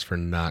themselves for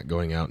not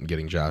going out and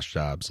getting Josh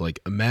Dobbs. Like,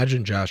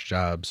 imagine Josh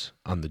Dobbs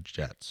on the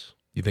Jets.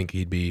 You think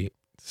he'd be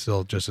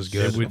still just as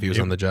good if he was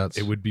on the Jets?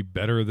 It would be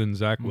better than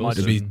Zach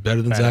Wilson. It'd be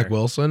better than Zach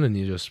Wilson, and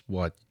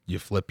you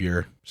flip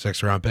your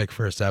 6th-round pick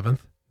for a 7th?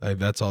 Like,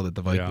 that's all that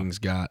the Vikings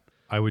got.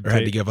 I would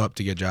had to give up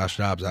to get Josh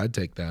Dobbs. I'd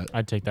take that.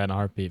 I'd take that in a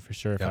heartbeat for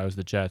sure if I was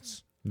the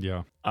Jets.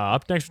 Yeah.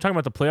 Up next, we're talking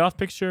about the playoff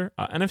picture.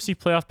 NFC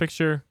playoff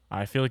picture,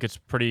 I feel like it's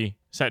pretty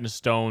set in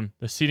stone.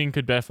 The seeding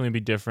could definitely be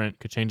different,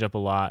 could change up a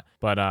lot.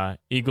 But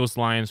Eagles,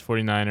 Lions,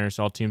 49ers,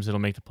 all teams that'll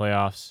make the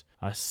playoffs.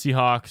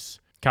 Seahawks,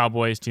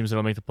 Cowboys, teams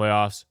that'll make the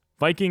playoffs.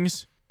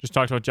 Vikings, just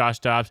talked about Josh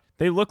Dobbs.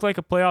 They look like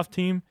a playoff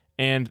team,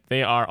 and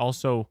they are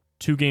also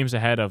 2 games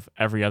ahead of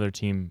every other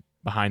team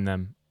behind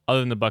them, other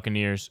than the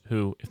Buccaneers,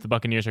 who, if the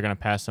Buccaneers are going to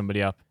pass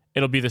somebody up,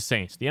 it'll be the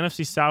Saints. The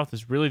NFC South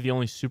is really the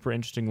only super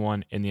interesting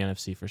one in the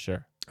NFC for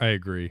sure. I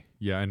agree.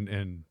 Yeah,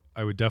 and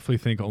I would definitely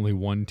think only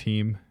one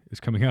team is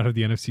coming out of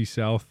the NFC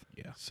South.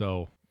 Yeah.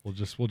 So we'll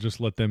just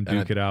let them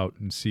duke it out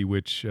and see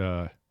which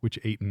 8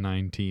 and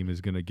 9 team is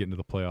going to get into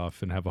the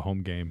playoff and have a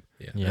home game.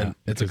 Yeah. And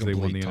it's a because they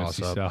won complete the toss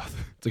NFC up. South.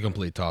 It's a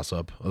complete toss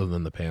up other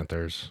than the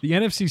Panthers. The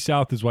NFC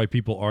South is why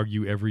people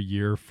argue every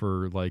year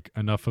for like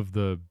enough of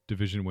the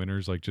division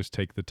winners, like just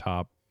take the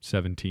top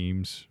 7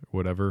 teams or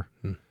whatever.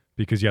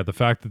 Because the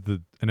fact that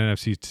an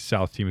NFC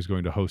South team is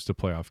going to host a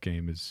playoff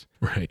game is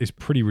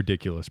pretty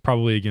ridiculous.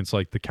 Probably against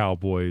like the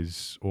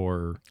Cowboys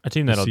or a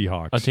team the that'll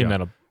Seahawks. a team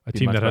that'll a be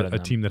team much that better than a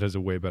them. team that has a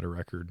way better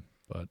record.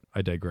 But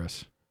I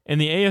digress. In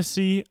the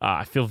AFC,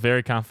 I feel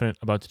very confident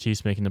about the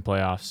Chiefs making the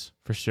playoffs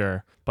for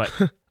sure. But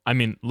I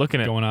mean, looking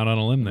at Going out on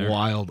a limb there.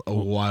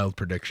 Wild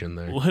prediction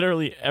there.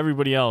 literally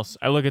everybody else,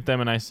 I look at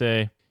them and I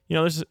say,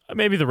 there's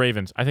maybe the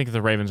Ravens. I think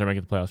the Ravens are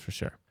making the playoffs for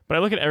sure. But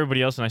I look at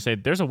everybody else and I say,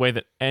 there's a way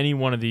that any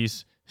one of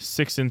these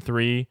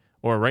 6-3,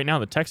 or right now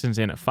the Texans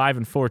in at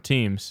 5-4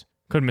 teams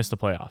could miss the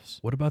playoffs.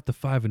 What about the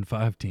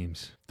 5-5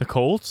 teams? The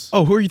Colts,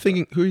 Oh, who are you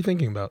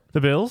thinking about?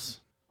 the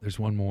Bills. There's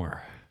one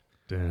more.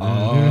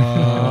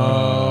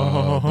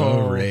 Oh,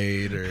 the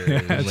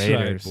Raiders. That's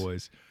Raiders. right,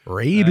 boys.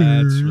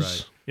 Raiders.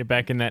 That's right. You're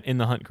back in that in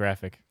the hunt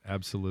graphic.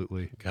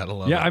 Absolutely. Gotta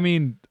love Yeah, it. I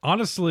mean,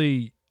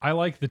 honestly, I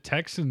like the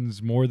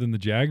Texans more than the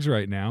Jags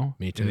right now.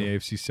 Me too. In the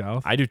AFC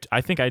South. I do.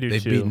 I think I do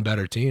They've too. beaten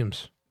better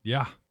teams.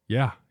 Yeah.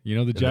 The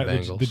the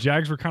Bengals. the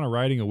Jags were kind of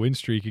riding a win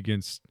streak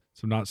against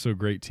some not so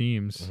great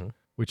teams,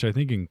 which I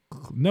think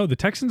the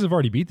Texans have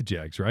already beat the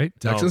Jags, right?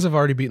 Texans have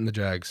already beaten the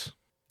Jags.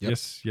 Yep.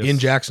 Yes. In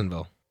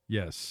Jacksonville.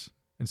 Yes.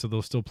 And so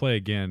they'll still play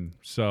again.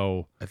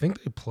 So I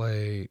think they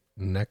play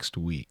next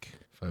week.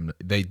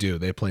 They do.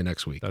 They play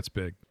next week. that's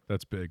big.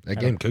 That's big. That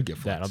game could get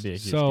flipped. That'll be a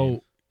huge So,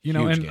 game.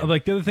 Huge and game.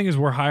 like the other thing is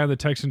we're high on the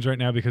Texans right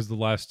now because of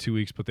the last 2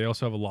 weeks, but they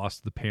also have a loss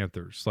to the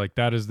Panthers. Like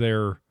that's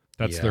their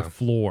Yeah.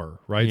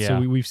 floor, right? So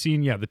Yeah. we've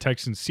seen, the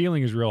Texans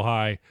ceiling is real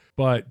high,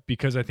 but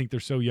because I think they're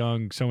so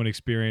young, so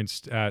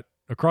inexperienced at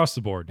across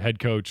the board, head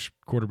coach,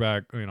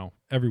 quarterback,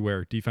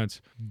 everywhere, defense,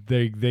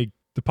 the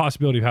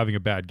possibility of having a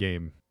bad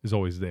game is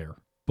always there.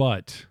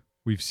 But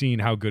we've seen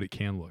how good it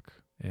can look.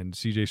 And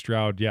CJ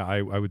Stroud,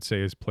 I would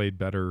say has played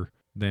better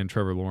than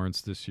Trevor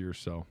Lawrence this year.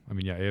 So, I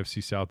mean,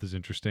 AFC South is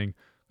interesting.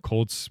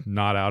 Colts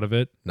not out of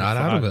it. Not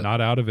out of it.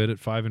 Not out of it at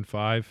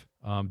 5-5.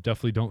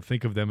 Definitely don't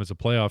think of them as a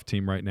playoff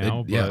team right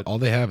now. But all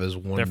they have is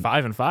one. They're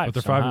 5-5. but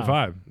they're somehow.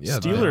 5-5. Yeah,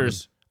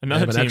 Steelers, they another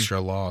have an team. extra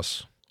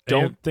loss.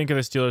 Don't think of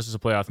the Steelers as a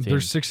playoff team. They're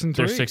 6-3.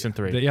 They're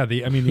 6-3. They're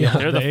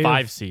They're the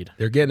 5 seed.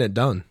 They're getting it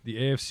done. The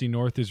AFC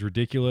North is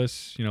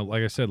ridiculous.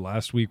 Like I said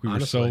last week, we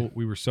Honestly.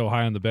 were so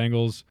high on the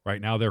Bengals.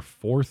 Right now they're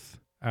 4th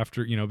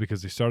after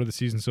because they started the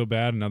season so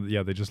bad, and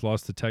now they just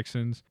lost the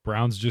Texans.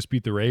 Browns just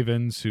beat the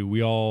Ravens, who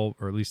we all,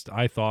 or at least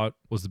I thought,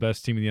 was the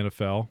best team in the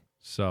NFL.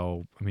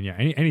 So I mean,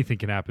 anything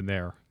can happen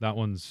there. That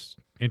one's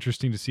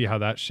interesting to see how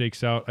that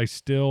shakes out. I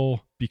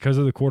still, because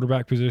of the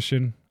quarterback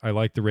position, I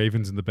like the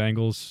Ravens and the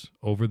Bengals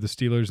over the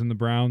Steelers and the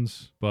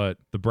Browns, but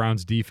the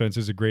Browns defense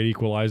is a great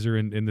equalizer,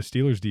 and the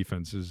Steelers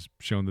defense has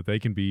shown that they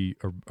can be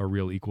a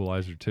real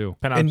equalizer too.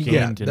 Been And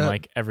outgained in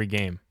like every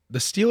game. The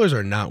Steelers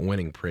are not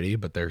winning pretty,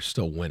 but they're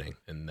still winning,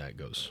 and that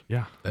goes.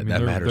 Yeah, That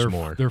they're- matters they're-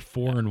 more. They're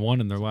 4-1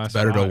 in their last.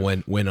 Better to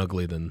 5. win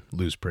ugly than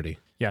lose pretty.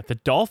 Yeah, the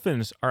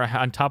Dolphins are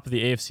on top of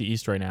the AFC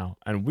East right now,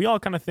 and we all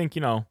kind of think,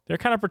 they're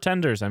kind of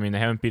pretenders. I mean, they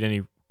haven't beat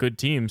any good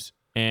teams,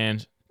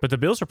 but the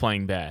Bills are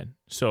playing bad,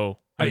 so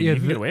I mean, you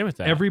can get away with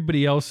that.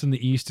 Everybody else in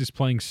the East is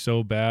playing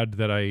so bad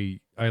that I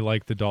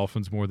like the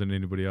Dolphins more than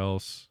anybody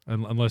else,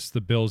 unless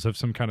the Bills have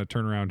some kind of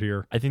turnaround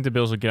here. I think the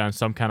Bills will get on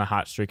some kind of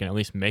hot streak and at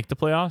least make the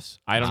playoffs.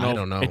 I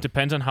don't know. It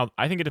depends on how.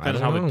 I think it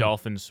depends on how the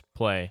Dolphins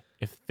play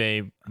if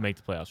they make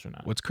the playoffs or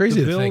not. What's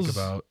crazy The to think Bills-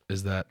 about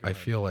is that I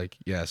feel like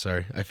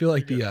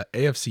the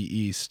AFC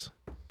East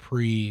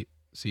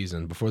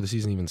pre-season, before the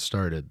season even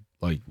started,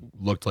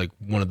 looked like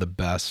one of the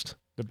best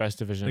The best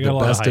division. They got a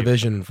lot of hype.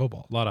 division in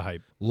football. A lot of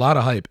hype. A lot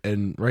of hype,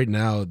 and right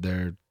now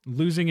they're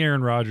Losing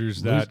Aaron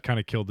Rodgers, that kind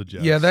of killed the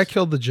Jets. yeah, that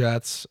killed the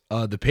Jets.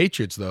 The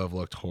Patriots though have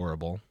looked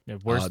horrible. Yeah,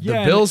 worse. The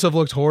Bills have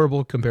looked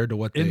horrible compared to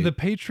what And the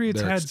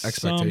Patriots their had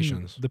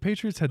expectations. The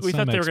Patriots had we some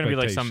thought they were going to be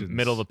like some expectations.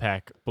 middle of the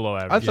pack, below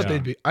average. I thought Yeah.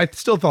 they'd be. I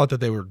still thought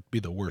that they would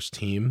be the worst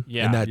team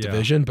Yeah. in that Yeah.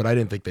 division, but I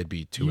didn't think they'd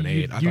be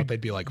 2-8. I You- thought they'd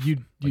be like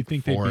you'd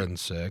think they'd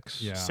 4-6.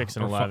 Yeah,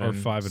 6-11, or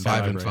 5-5,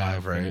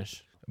 5-5, right?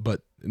 finish.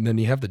 But and then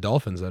you have the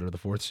Dolphins that are the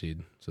 4th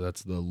seed, so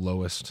that's the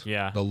lowest.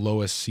 Yeah. the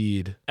lowest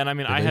seed And I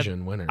mean,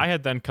 division winner. I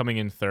had them coming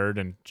in 3rd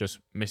and just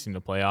missing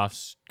the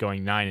playoffs,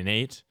 going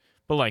 9-8,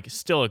 but like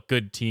still a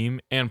good team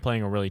and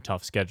playing a really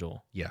tough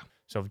schedule. Yeah.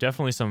 So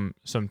definitely some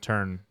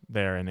turn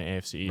there in the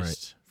AFC East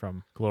Right.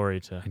 from glory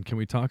to. And can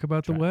we talk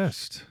about the Trash.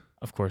 West?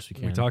 Of course we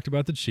can. We talked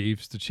about the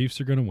Chiefs. The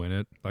Chiefs are going to win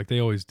it, like they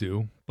always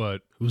do.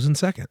 But Who's in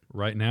second?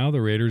 right now,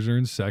 the Raiders are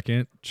in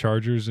second.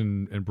 Chargers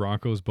and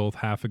Broncos both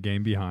half a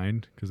game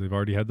behind because they've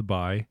already had the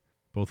bye.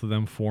 Both of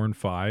them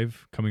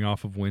 4-5, coming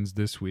off of wins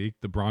this week.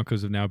 The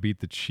Broncos have now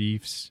beat the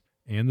Chiefs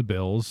and the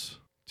Bills.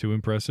 2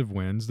 impressive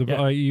wins.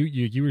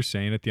 You were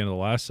saying at the end of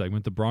the last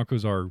segment, the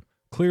Broncos are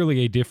clearly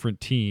a different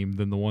team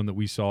than the one that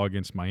we saw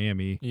against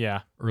Miami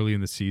early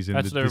in the season.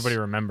 That's what everybody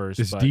remembers.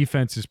 This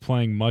defense is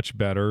playing much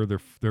better.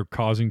 They're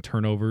causing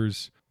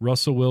turnovers.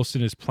 Russell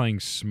Wilson is playing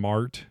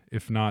smart,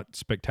 if not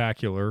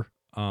spectacular.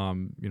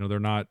 They're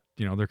not,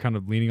 they're kind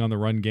of leaning on the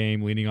run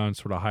game, leaning on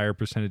sort of higher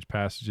percentage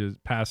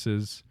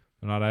passes.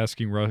 They're not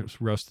asking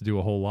Russ to do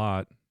a whole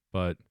lot,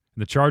 but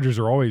the Chargers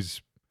are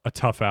always a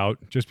tough out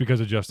just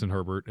because of Justin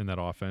Herbert in that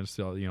offense.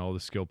 All the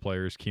skill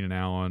players, Keenan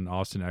Allen,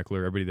 Austin Eckler,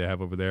 everybody they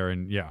have over there.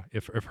 And yeah,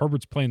 if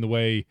Herbert's playing the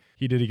way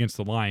he did against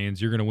the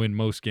Lions, you're going to win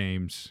most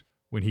games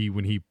when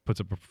he puts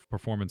up a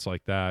performance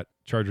like that.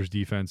 Chargers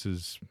defense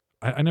is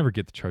I never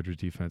get the Chargers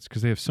defense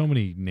because they have so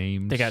many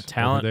names. They got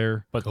talent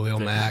there, but Khalil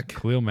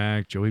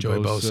Mack, Joey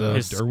Bosa,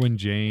 Derwin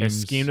James.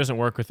 His scheme doesn't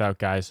work without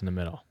guys in the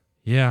middle.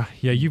 Yeah,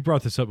 you've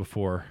brought this up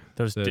before.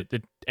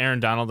 The Aaron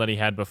Donald that he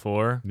had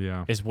before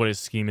Yeah. is what his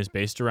scheme is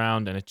based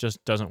around, and it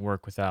just doesn't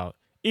work without.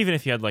 Even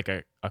if you had like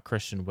a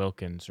Christian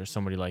Wilkins or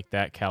somebody like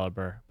that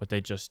caliber, but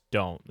they just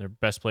don't. Their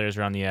best players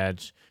are on the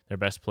edge. Their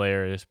best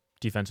player is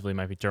defensively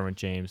might be Derwin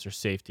James or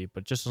safety,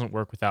 but it just doesn't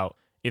work without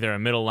either a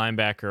middle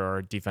linebacker or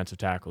a defensive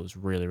tackle who's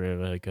really, really,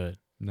 really good.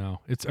 No,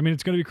 it's going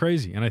to be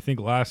crazy. And I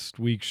think last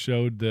week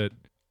showed that,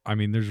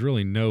 there's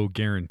really no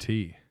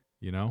guarantee.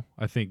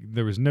 I think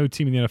there was no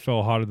team in the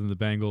NFL hotter than the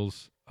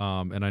Bengals.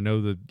 And I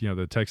know that,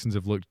 the Texans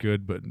have looked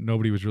good, but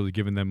nobody was really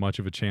giving them much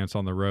of a chance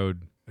on the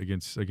road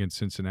against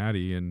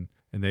Cincinnati, and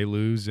they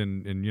lose.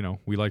 And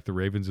we like the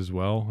Ravens as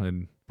well,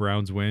 and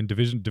Browns win.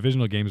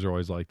 Divisional games are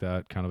always like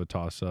that, kind of a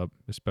toss up,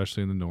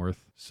 especially in the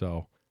North.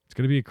 So it's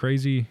going to be a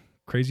crazy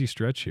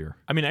stretch here.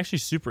 Actually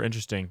super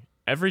interesting.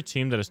 Every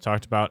team that is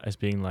talked about as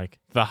being like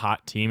the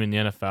hot team in the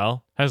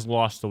NFL has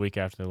lost the week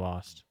after they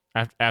lost.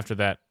 After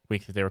that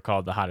week that they were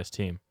called the hottest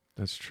team.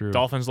 That's true.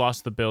 Dolphins lost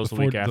to the Bills the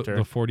week after.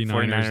 The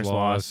 49ers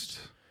lost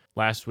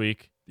last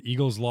week. The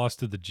Eagles lost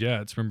to the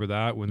Jets. Remember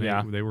that when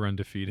they were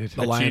undefeated?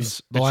 The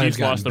Lions Chiefs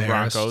got lost to the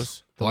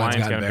Broncos. The Lions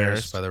got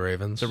embarrassed by the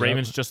Ravens. The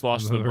Ravens just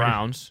lost to the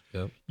Browns.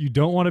 Yep. You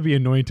don't want to be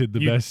anointed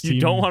the best team.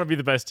 You don't want to be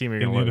the best team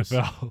you're going to lose.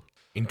 NFL.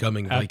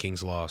 Incoming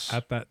Vikings loss.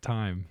 At that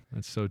time.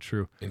 That's so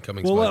true.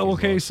 Incoming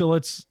Vikings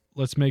loss. So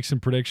let's make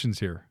some predictions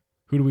here.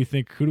 Who do we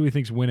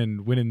think's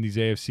winning these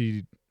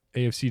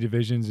AFC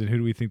divisions, and who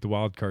do we think the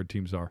wild card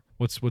teams are?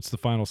 What's the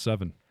final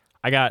 7?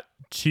 I got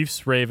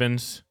Chiefs,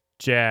 Ravens,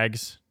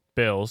 Jags,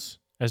 Bills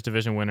as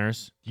division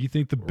winners. You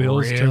think the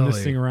Bills turn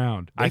this thing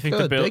around? I think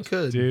the Bills. They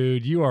could.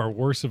 Dude, you are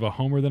worse of a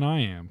homer than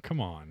I am.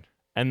 Come on.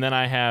 And then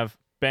I have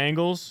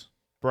Bengals,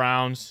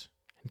 Browns,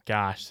 and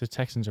gosh, the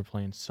Texans are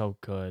playing so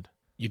good.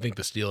 You think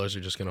the Steelers are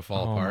just going to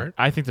fall apart?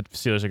 I think the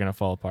Steelers are going to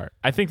fall apart.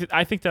 I think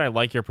that I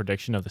like your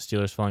prediction of the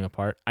Steelers falling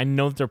apart. I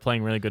know that they're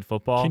playing really good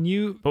football.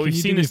 But we've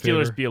seen the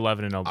Steelers be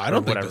 11-0. I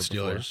don't think the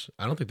Steelers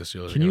are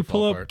going to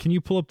fall apart. Can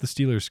you pull up the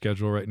Steelers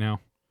schedule right now?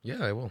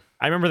 Yeah, I will.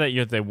 I remember that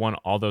year they won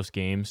all those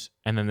games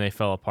and then they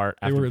fell apart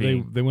after they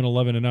went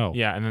 11-0.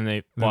 Yeah, and then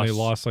they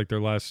lost like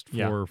their last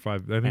 4 or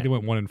 5. I think they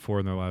went 1-4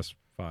 in their last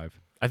 5.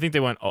 I think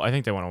they went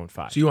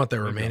 0-5. So you want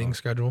their remaining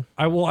schedule?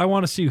 I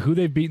want to see who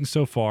they've beaten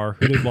so far,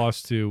 who they've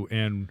lost to,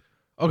 and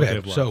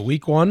okay. So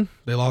week 1,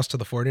 they lost to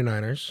the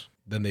 49ers.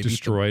 Then they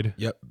destroyed.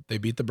 They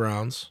beat the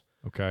Browns.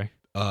 Okay.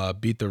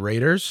 Beat the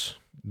Raiders.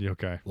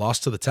 Okay.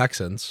 Lost to the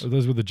Texans. So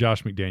those were the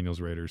Josh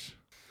McDaniels Raiders.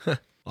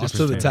 Lost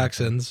to the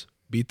Texans.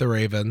 Beat the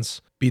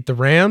Ravens. Beat the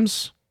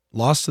Rams.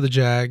 Lost to the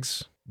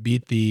Jags.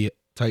 Beat the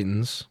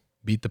Titans.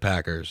 Beat the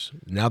Packers.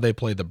 Now they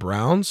play the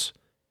Browns,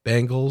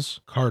 Bengals,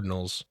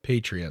 Cardinals,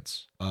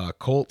 Patriots,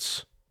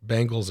 Colts,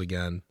 Bengals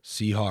again,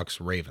 Seahawks,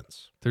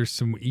 Ravens. There's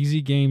some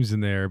easy games in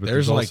there, but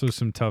there's also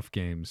some tough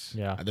games.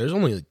 Yeah. There's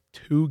only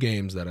 2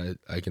 games that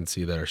I can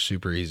see that are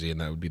super easy,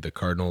 and that would be the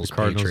Cardinals,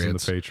 Patriots, and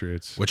the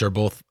Patriots, which are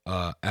both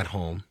at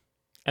home.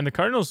 And the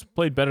Cardinals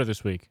played better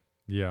this week.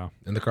 Yeah.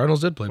 And the Cardinals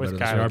did play better this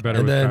week. Better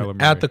and then Kyler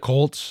Murray. at the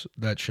Colts,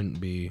 that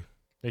shouldn't be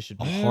a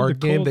Yeah, hard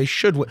game. They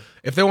should win.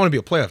 If they want to be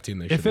a playoff team,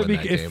 they should win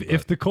that game.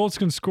 If the Colts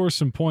can score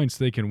some points,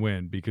 they can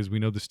win because we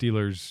know the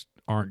Steelers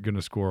aren't going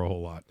to score a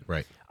whole lot.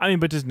 Right.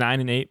 But does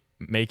 9-8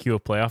 make you a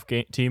playoff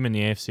team in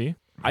the AFC?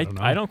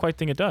 I don't quite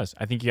think it does.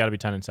 I think you got to be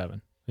 10-7. I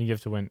think you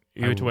have to win.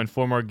 You have to win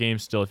 4 more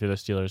games still if you're the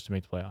Steelers to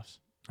make the playoffs.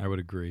 I would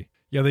agree.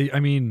 Yeah,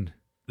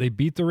 they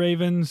beat the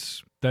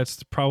Ravens.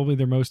 That's probably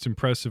their most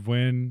impressive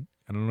win.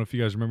 I don't know if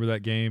you guys remember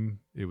that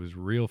game. It was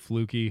real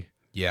fluky.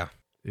 Yeah.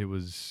 It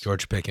was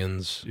George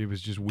Pickens. It was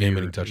just weird.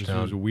 Game-winning touchdown.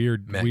 It was a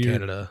weird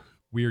Canada.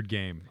 Weird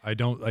game. I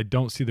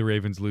don't see the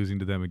Ravens losing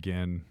to them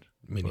again.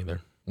 Me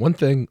neither. One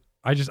thing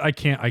I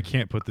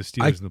can't put the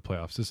Steelers in the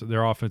playoffs.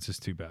 Their offense is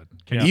too bad.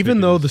 Even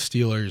though the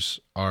Steelers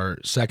are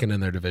second in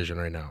their division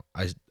right now,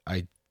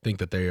 I think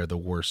that they are the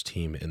worst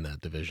team in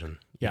that division.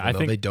 Yeah,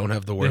 Even though they don't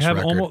have the worst have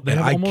record. they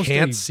have I almost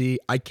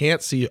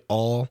can't see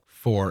all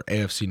 4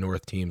 AFC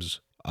North teams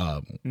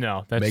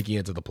No, that's making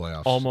it to the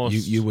playoffs. almost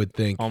you would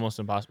think almost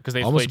impossible because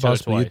they play almost each other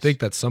impossible. twice. You'd think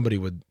that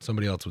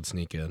somebody else would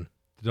sneak in.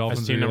 The Dolphins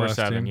That's are team your number last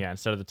 7, team? yeah,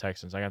 instead of the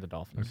Texans. I got the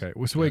Dolphins. Okay.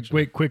 So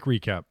wait, quick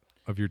recap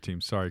of your team.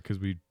 Sorry, because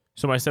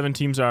So my 7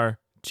 teams are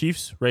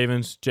Chiefs,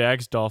 Ravens,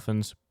 Jags,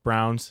 Dolphins,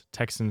 Browns,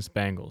 Texans,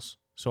 Bengals.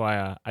 So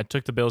I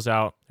took the Bills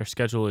out. Their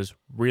schedule is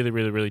really,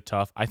 really, really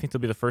tough. I think they'll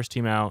be the first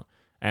team out,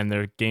 and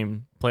their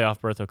game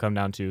playoff berth will come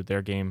down to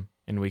their game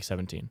in Week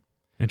 17.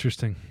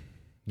 interesting.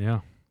 Yeah,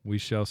 we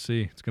shall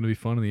see. It's going to be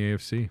fun in the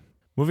AFC.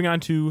 Moving on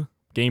to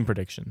game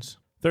predictions.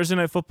 Thursday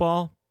Night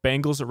Football,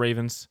 Bengals at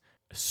Ravens.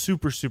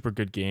 Super, super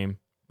good game.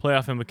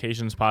 Playoff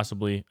implications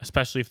possibly,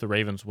 especially if the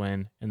Ravens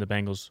win and the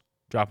Bengals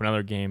drop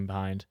another game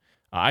behind.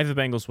 I have the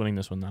Bengals winning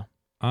this one, though.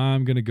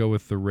 I'm going to go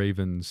with the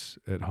Ravens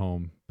at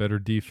home. Better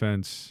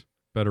defense,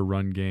 better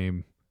run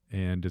game,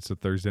 and it's a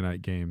Thursday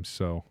night game,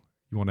 so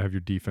you want to have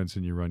your defense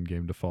and your run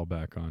game to fall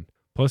back on.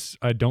 Plus,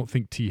 I don't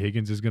think T.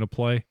 Higgins is going to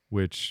play,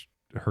 which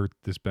hurt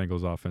this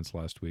Bengals offense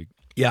last week.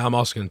 Yeah, I'm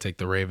also going to take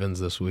the Ravens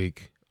this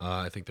week.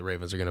 I think the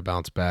Ravens are going to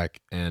bounce back.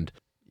 And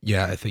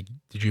yeah, I think,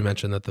 did you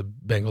mention that the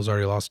Bengals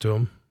already lost to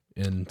them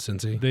in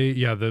Cincy?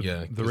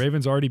 The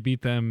Ravens already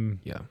beat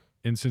them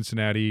in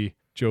Cincinnati.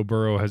 Joe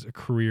Burrow has a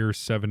career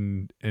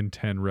 7-10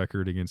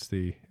 record against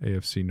the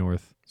AFC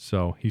North.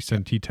 So he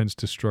tends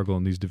to struggle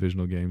in these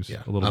divisional games a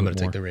little bit more. I'm going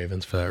to take the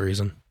Ravens for that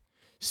reason.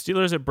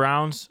 Steelers at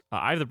Browns.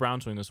 I have the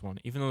Browns winning this one.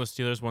 Even though the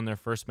Steelers won their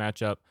first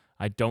matchup,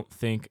 I don't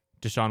think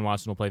Deshaun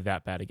Watson will play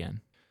that bad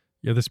again.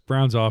 Yeah, this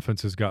Browns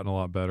offense has gotten a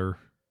lot better.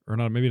 Or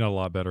not, maybe not a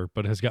lot better,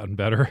 but has gotten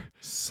better.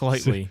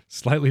 Slightly.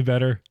 Slightly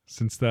better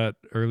since that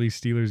early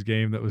Steelers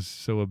game that was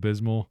so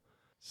abysmal.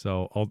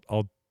 So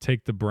I'll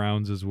take the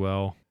Browns as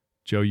well.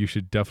 Joe, you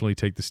should definitely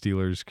take the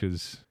Steelers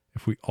because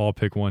if we all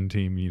pick one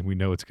team, we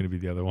know it's going to be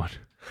the other one.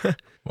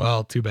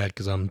 Well, too bad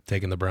because I'm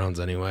taking the Browns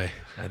anyway.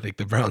 I think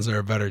the Browns are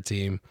a better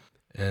team,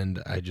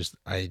 and I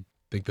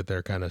think that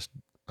they're kind of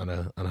on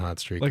a hot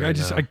streak. Like right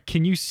now.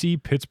 Can you see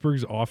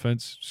Pittsburgh's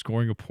offense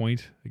scoring a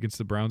point against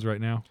the Browns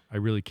right now? I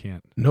really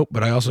can't. Nope,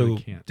 but I also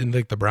really can't. didn't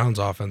think the Browns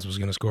offense was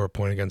going to score a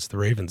point against the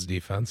Ravens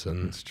defense,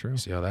 and That's true.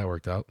 see how that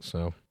worked out.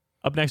 So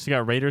Up next, we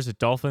got Raiders at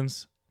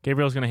Dolphins.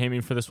 Gabriel's going to hate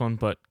me for this one,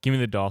 but give me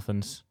the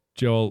Dolphins.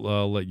 Joe,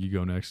 I'll let you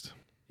go next.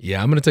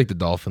 yeah, I'm going to take the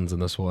Dolphins in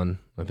this one.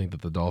 I think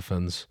that the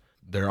Dolphins,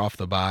 they're off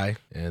the bye,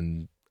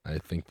 and I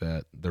think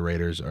that the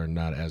Raiders are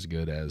not as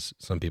good as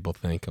some people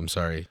think. I'm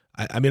sorry.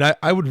 I mean,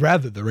 I would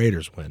rather the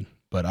Raiders win,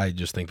 but I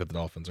just think that the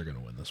Dolphins are going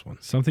to win this one.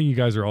 Something you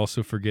guys are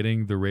also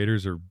forgetting, the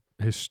Raiders are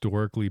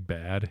historically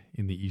bad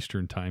in the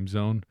Eastern time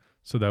zone.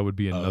 So that would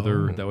be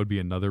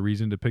another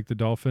reason to pick the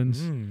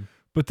Dolphins.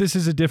 But this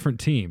is a different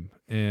team,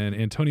 and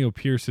Antonio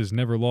Pierce has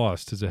never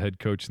lost as a head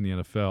coach in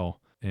the NFL.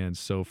 And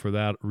so for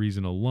that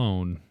reason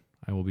alone,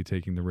 I will be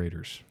taking the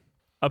Raiders.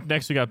 Up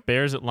next, we got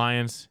Bears at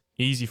Lions.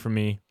 Easy for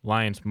me.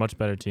 Lions, much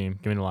better team.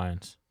 Give me the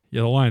Lions.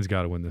 Yeah, the Lions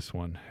got to win this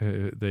one.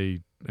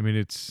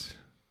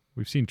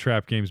 We've seen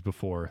trap games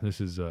before. This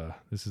is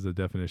the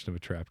definition of a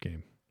trap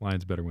game.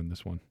 Lions better win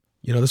this one.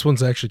 You know, this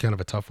one's actually kind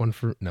of a tough one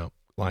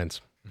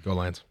Lions. Go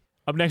Lions.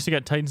 Up next, we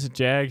got Titans at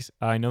Jags.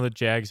 I know the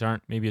Jags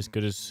aren't maybe as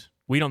good as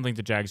we don't think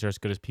the Jags are as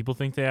good as people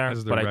think they are.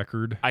 As their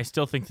record. I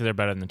still think that they're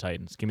better than the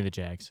Titans. Give me the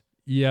Jags.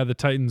 Yeah, the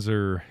Titans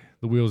the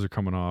wheels are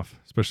coming off,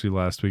 especially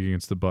last week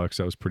against the Bucs.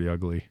 That was pretty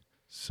ugly.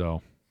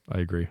 So I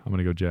agree. I'm going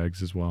to go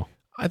Jags as well.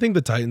 I think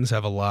the Titans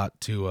have a lot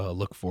to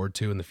look forward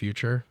to in the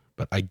future,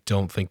 but I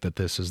don't think that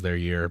this is their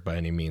year by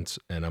any means,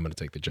 and I'm going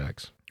to take the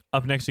Jags.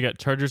 Up next, we got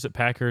Chargers at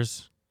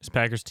Packers. This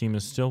Packers team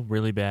is still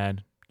really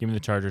bad. Give me the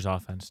Chargers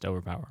offense to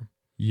overpower them.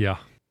 Yeah,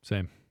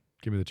 same.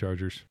 Give me the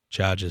Chargers.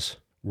 Chargers.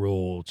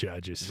 Roll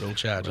Chargers. Roll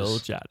Chargers. Roll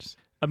Chargers.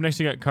 Up next,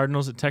 we got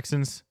Cardinals at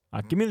Texans.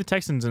 Give me the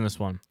Texans in this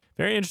one.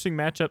 Very interesting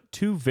matchup.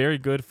 Two very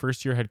good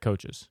first-year head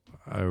coaches.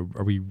 Are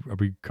we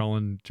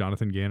calling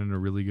Jonathan Gannon a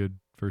really good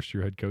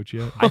first-year head coach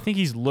yet? I think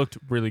he's looked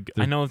really good.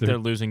 I know they're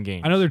losing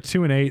games. I know they're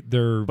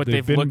 2-8. But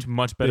they've looked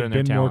much better in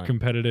their talent. They've been more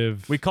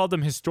competitive. We called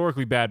them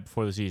historically bad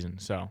before the season,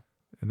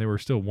 and they were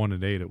still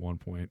 1-8 at one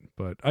point.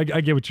 But I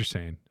get what you're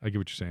saying. I'm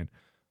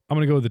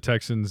going to go with the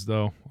Texans,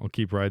 though. I'll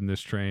keep riding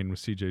this train with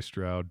C.J.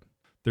 Stroud.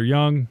 They're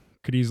young,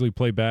 could easily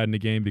play bad in a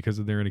game because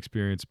of their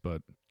inexperience,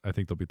 but I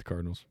think they'll beat the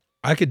Cardinals.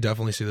 I could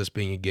definitely see this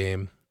being a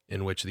game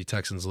in which the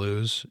Texans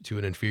lose to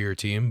an inferior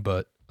team,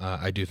 but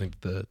I do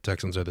think the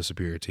Texans are the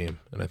superior team,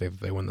 and I think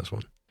that they win this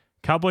one.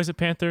 Cowboys at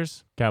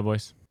Panthers.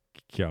 Cowboys,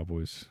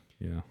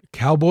 yeah.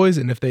 Cowboys,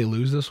 and if they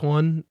lose this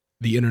one,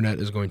 the internet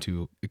is going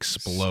to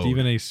explode.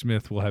 Stephen A.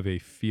 Smith will have a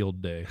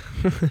field day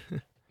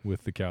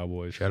with the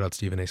Cowboys. Shout out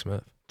Stephen A.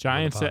 Smith.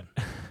 Giants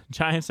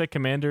at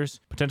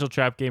Commanders. Potential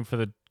trap game for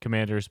the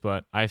Commanders,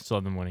 but I still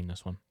have them winning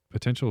this one.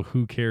 Potential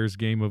who cares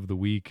game of the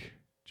week.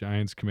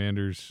 Giants,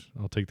 Commanders.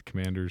 I'll take the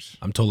Commanders.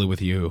 I'm totally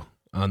with you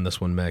on this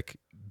one, Mick.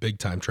 Big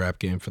time trap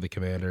game for the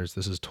Commanders.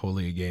 This is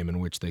totally a game in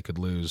which they could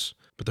lose,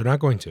 but they're not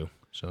going to.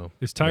 So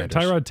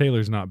Tyrod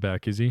Taylor's not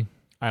back, is he?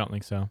 I don't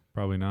think so.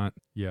 Probably not.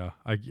 Yeah,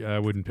 I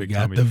wouldn't pick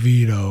got Tommy. the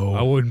veto.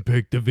 I wouldn't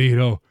pick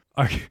DeVito.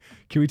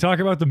 Can we talk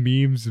about the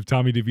memes of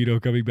Tommy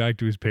DeVito coming back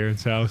to his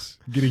parents' house,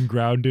 getting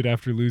grounded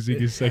after losing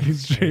his second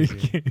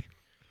straight game?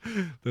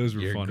 Those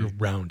were funny.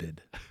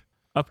 Grounded.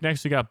 Up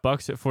next, we got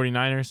Bucks at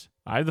 49ers.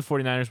 I have the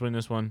 49ers win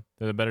this one.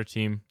 They're the better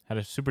team. Had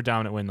a super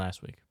dominant win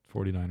last week.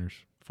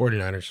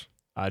 49ers.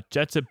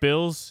 Jets at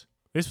Bills.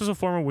 This was a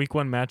former week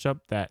 1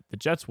 matchup that the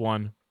Jets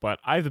won, but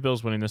I have the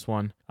Bills winning this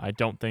one. I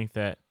don't think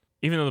that,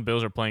 even though the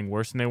Bills are playing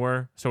worse than they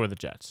were, so are the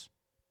Jets.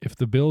 If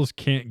the Bills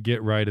can't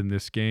get right in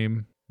this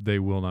game, they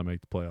will not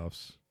make the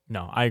playoffs.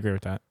 No, I agree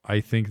with that.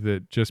 I think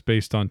that just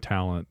based on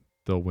talent,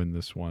 they'll win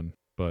this one,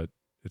 but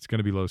it's going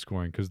to be low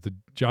scoring because the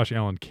Josh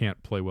Allen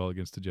can't play well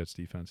against the Jets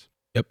defense.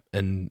 Yep,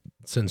 and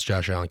since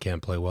Josh Allen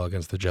can't play well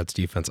against the Jets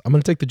defense, I'm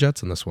going to take the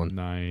Jets in this one.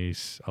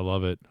 Nice. I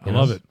love it. I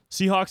love it.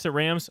 Seahawks at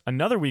Rams,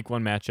 another week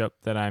 1 matchup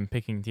that I'm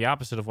picking the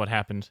opposite of what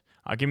happened.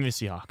 Give me the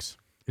Seahawks.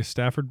 Is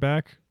Stafford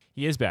back?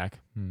 He is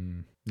back.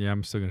 Yeah,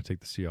 I'm still going to take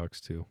the Seahawks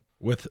too.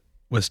 With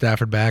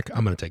Stafford back,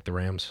 I'm going to take the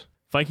Rams.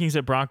 Vikings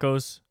at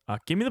Broncos.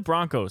 Give me the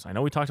Broncos. I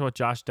know we talked about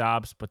Josh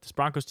Dobbs, but this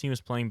Broncos team is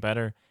playing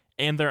better,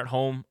 and they're at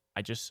home.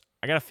 I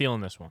got a feel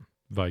in this one.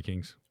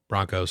 Vikings.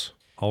 Broncos.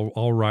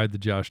 I'll ride the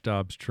Josh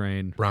Dobbs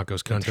train.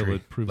 Broncos country. Until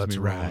it proves Let's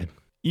me ride. wrong.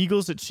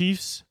 Eagles at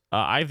Chiefs.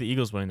 I have the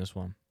Eagles winning this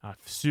one.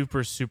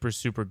 Super, super,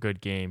 super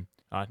good game.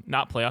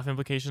 Not playoff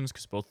implications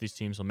because both these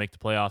teams will make the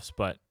playoffs,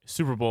 but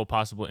Super Bowl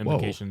possible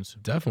implications.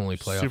 Definitely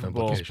playoff Super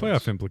Bowl. implications.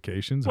 Playoff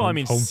implications. Well, I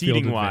mean, home field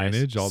seating-wise.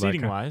 advantage, all that kind.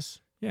 Seating-wise.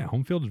 Yeah,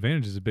 home field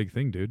advantage is a big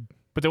thing, dude.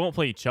 But they won't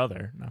play each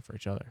other, not for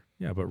each other.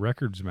 Yeah, but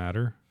records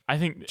matter. I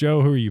think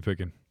Joe, who are you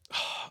picking?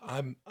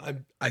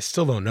 I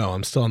still don't know.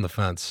 I'm still on the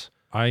fence.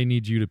 I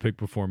need you to pick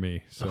before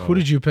me. So Who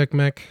did you pick,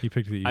 Mick? He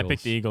picked the Eagles. I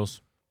picked the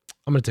Eagles.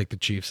 I'm going to take the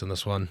Chiefs in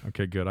this one.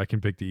 Okay, good. I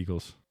can pick the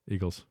Eagles.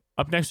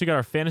 Up next, we got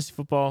our fantasy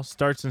football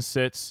starts and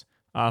sits.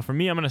 For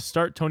me, I'm going to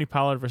start Tony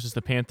Pollard versus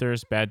the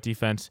Panthers, bad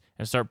defense,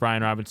 and start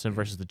Brian Robinson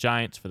versus the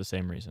Giants for the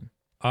same reason.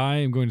 I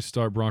am going to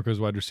start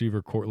Broncos wide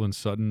receiver Cortland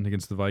Sutton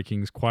against the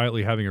Vikings,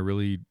 quietly having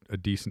a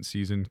decent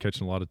season,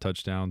 catching a lot of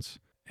touchdowns.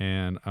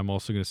 And I'm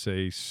also going to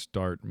say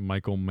start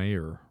Michael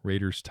Mayer,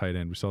 Raiders tight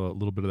end. We saw a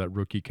little bit of that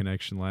rookie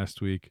connection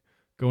last week.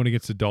 Going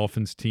against a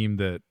Dolphins team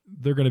that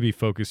they're going to be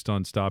focused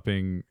on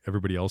stopping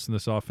everybody else in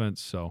this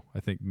offense. So I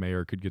think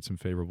Mayer could get some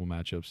favorable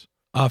matchups.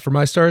 For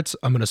my starts,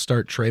 I'm going to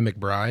start Trey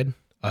McBride.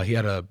 He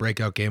had a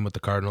breakout game with the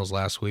Cardinals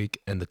last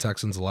week, and the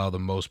Texans allow the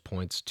most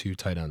points to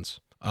tight ends.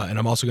 And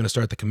I'm also going to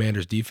start the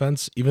Commanders'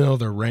 defense. Even though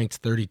they're ranked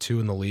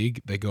 32 in the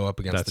league, they go up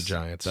against the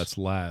Giants. That's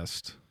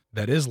last.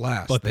 That is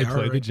last. But they are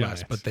play the ranked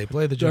Giants. last, but they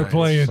play the They're Giants.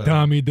 playing so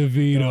Tommy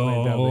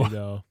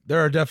DeVito. There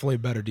are definitely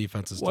better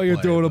defenses. Why to you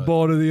play, throwing the but-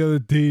 ball to the other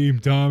team,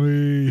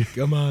 Tommy?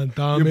 Come on,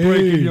 Tommy. You're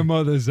breaking your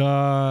mother's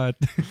heart.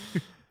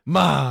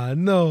 Ma,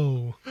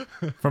 no.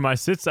 For my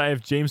sits, I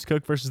have James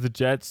Cook versus the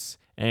Jets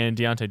and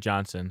Deontay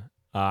Johnson.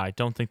 I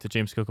don't think that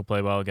James Cook will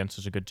play well against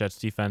such a good Jets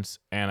defense,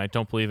 and I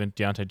don't believe in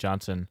Deontay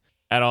Johnson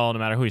at all, no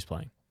matter who he's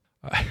playing.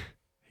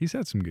 He's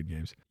had some good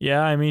games.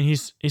 Yeah, I mean,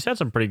 he's had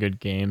some pretty good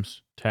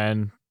games,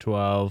 10,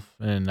 12,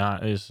 and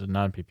he's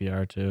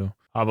non-PPR too.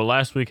 But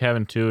last week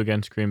having 2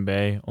 against Green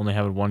Bay, only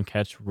having 1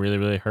 catch really,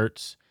 really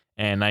hurts.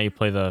 And now you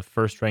play the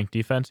first-ranked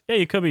defense. Yeah,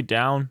 you could be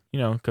down.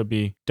 Could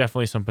be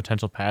definitely some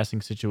potential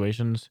passing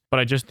situations. But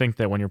I just think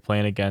that when you're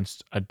playing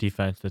against a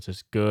defense that's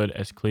as good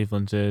as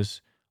Cleveland's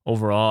is,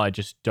 overall, I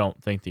just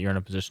don't think that you're in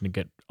a position to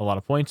get a lot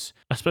of points,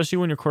 especially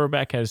when your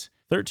quarterback has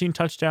 13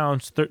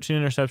 touchdowns,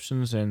 13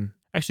 interceptions, and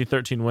actually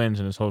 13 wins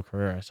in his whole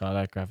career. I saw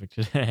that graphic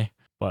today.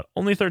 But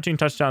only 13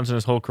 touchdowns in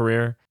his whole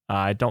career.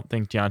 I don't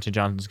think Deontay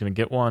Johnson's going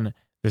to get one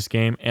this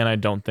game, and I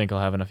don't think he'll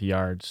have enough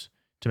yards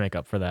to make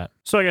up for that.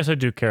 So I guess I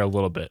do care a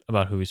little bit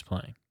about who he's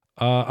playing.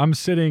 I'm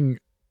sitting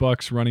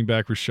Bucks running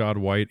back Rashad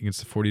White against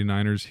the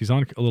 49ers. He's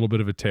on a little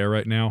bit of a tear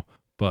right now,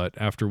 but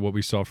after what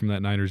we saw from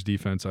that Niners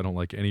defense, I don't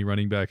like any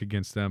running back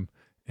against them.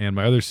 And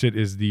my other sit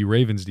is the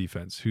Ravens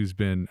defense, who's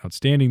been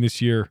outstanding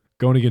this year,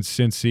 going against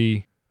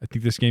Cincy. I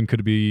think this game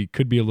could be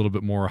a little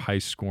bit more high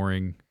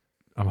scoring.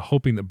 I'm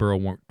hoping that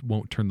Burrow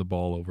won't turn the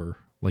ball over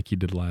like he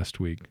did last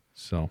week.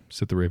 So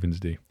sit the Ravens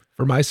D.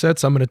 For my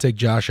sets, I'm going to take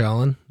Josh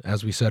Allen.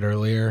 As we said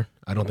earlier,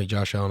 I don't think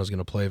Josh Allen is going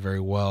to play very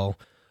well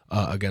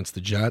against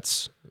the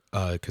Jets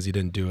because he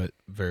didn't do it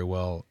very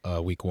well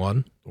week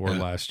 1. Or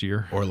last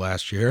year. Or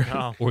last year.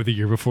 Oh. Or the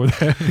year before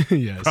that.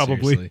 Yeah,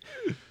 probably. Seriously.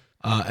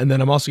 And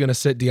then I'm also going to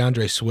sit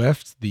DeAndre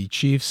Swift. The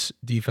Chiefs'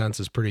 defense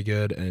is pretty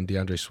good, and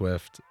DeAndre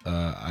Swift,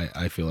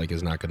 I feel like,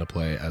 is not going to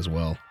play as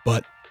well.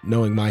 But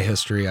knowing my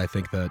history, I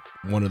think that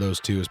one of those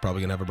two is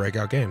probably going to have a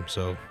breakout game.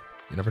 So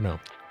you never know.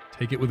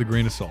 Take it with a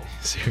grain of salt.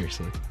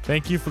 Seriously.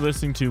 Thank you for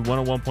listening to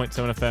 101.7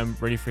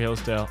 FM, Ready for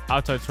Hillsdale,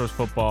 Outside Source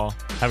Football.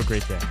 Have a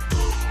great day.